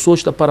د دوی د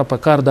سوچ لپاره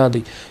پکار دا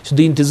دی چې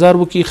دوی انتظار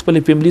وکړي خپل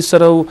فیملی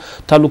سره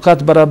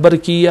تعلقات برابر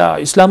کړي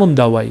یا اسلام هم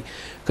دا وایي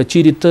که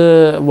چیرې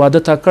ته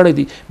واده تا کړی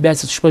دی بیا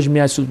شپږ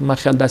میاشتې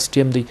ما خیال داسې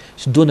ټیم دی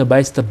چې دونه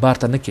باعث ته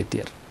بار ته نه کې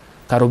تیر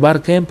کاروبار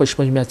کوم په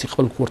شپږ میاشتې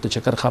خپل کور ته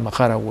چکر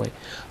خامخا راووایي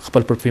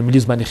خپل پر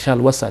فیملیز باندې خیال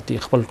وساتي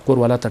خپل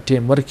کور والا ته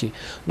ټیم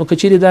ورکړي نو که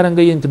چیرې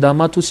دارنګه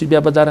انقدامات وسي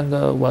بیا به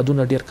دارنګه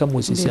وادونه ډېر کم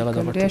وسي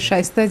ډېر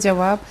ښایسته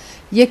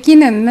جواب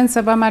یقینا نن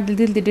سبا ما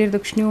لیدل د ډېر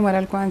د کوچني عمر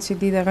هلکان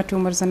چې دي د غټ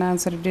عمر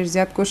زنان سره ډېر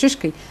زیات کوشش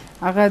کوي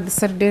هغه د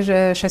سر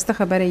ډېر ښایسته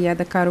خبره یا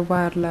د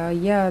کاروبار له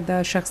یا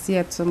د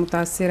شخصیت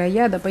متاثره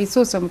یا د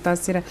پیسو سره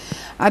متاثره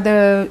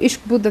د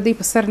عشق بود د دوی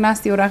په سر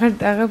ناست او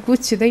هغه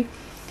بود چې دی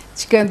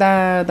چې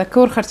د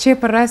کور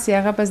خرچې پر راسي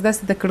هغه بس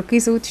داسې د کړکۍ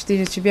څه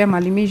وتښتېږي چې بیا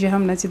معلومیږي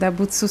هم نه چې دا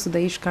بوت څه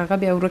د عشق هغه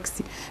بیا ورک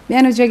سي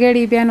بیا نو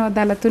جګړې بیا نو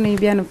عدالتونه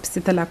بیا نو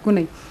پسې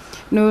طلاقونه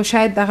نو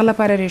شاید دغه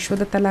لپاره ریشو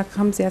د طلاق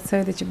هم زیات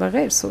شوی دی چې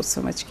بغیر سوچ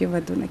سمجھ کې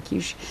ودونه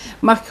کېږي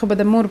مخکې خو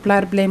به د مور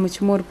پلار بلیم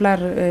چې مور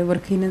پلار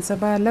ورکوي نن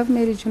سبا لو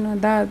میریجونه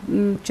دا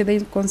چې دی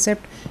کنسپټ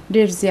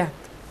ډېر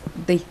زیات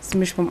دی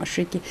زموږ په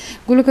معاشره کې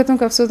ګلو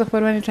کتونکو افسوس د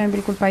خپرونې ټایم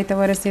بالکل پای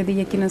ته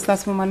ورسېدی یقینا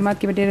ستاسو په معلومات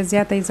کې به ډېره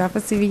زیاته اضافه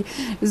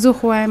سوي زه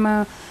خو وایم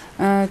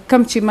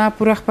کم چې ما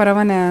پوره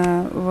خپرونه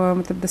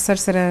مطلب د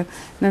سره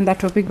نن دا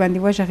ټاپک باندې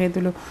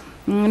وژغېدلو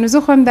نو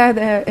زه خو هم دا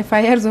د اف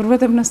آی آر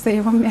ضرورت هم نشته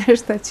یوه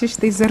میاشت ته چې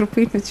شته 1000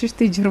 روپۍ نو چې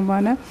شته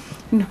جرمانه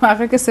نو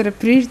هغه که سره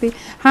پرېږدي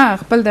ها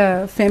خپل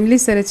د فیملی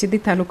سره چې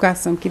د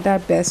تعلقات سم کړي دا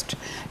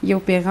بیسټ یو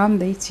پیغام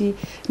دی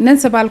چې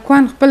نن سبا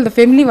هلکان خپل د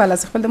فیملی والا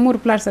سره خپل د مور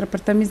پلار سره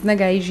پر تمیز نه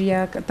ګایږي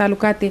یا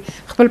تعلقات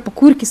خپل په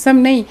کور کې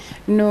سم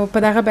نه نو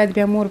په دغه باید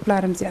بیا مور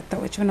پلار هم زیات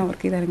توجه نه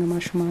ورکوي دغه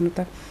ماشومانو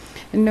ته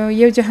نو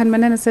یو جهان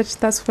مننه سر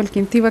چې تاسو خپل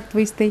قیمتي وخت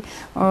وایستی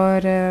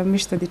اور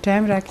موږ ته د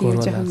ټایم راکړي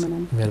یو جهان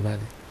مننه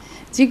مهرباني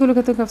جی ګلو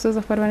کتونکو افسوس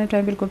د خپرونې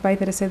ټایم بالکل پای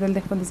ته رسېدل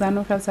د خپل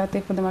ځانو خیال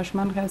ساتئ خپل د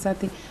ماشومان خیال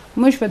ساتئ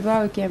موږ په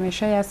دعاو کې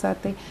همیشه یاد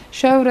ساتئ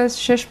ښه ورځ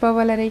ښه شپه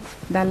ولرئ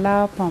د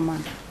الله په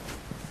امان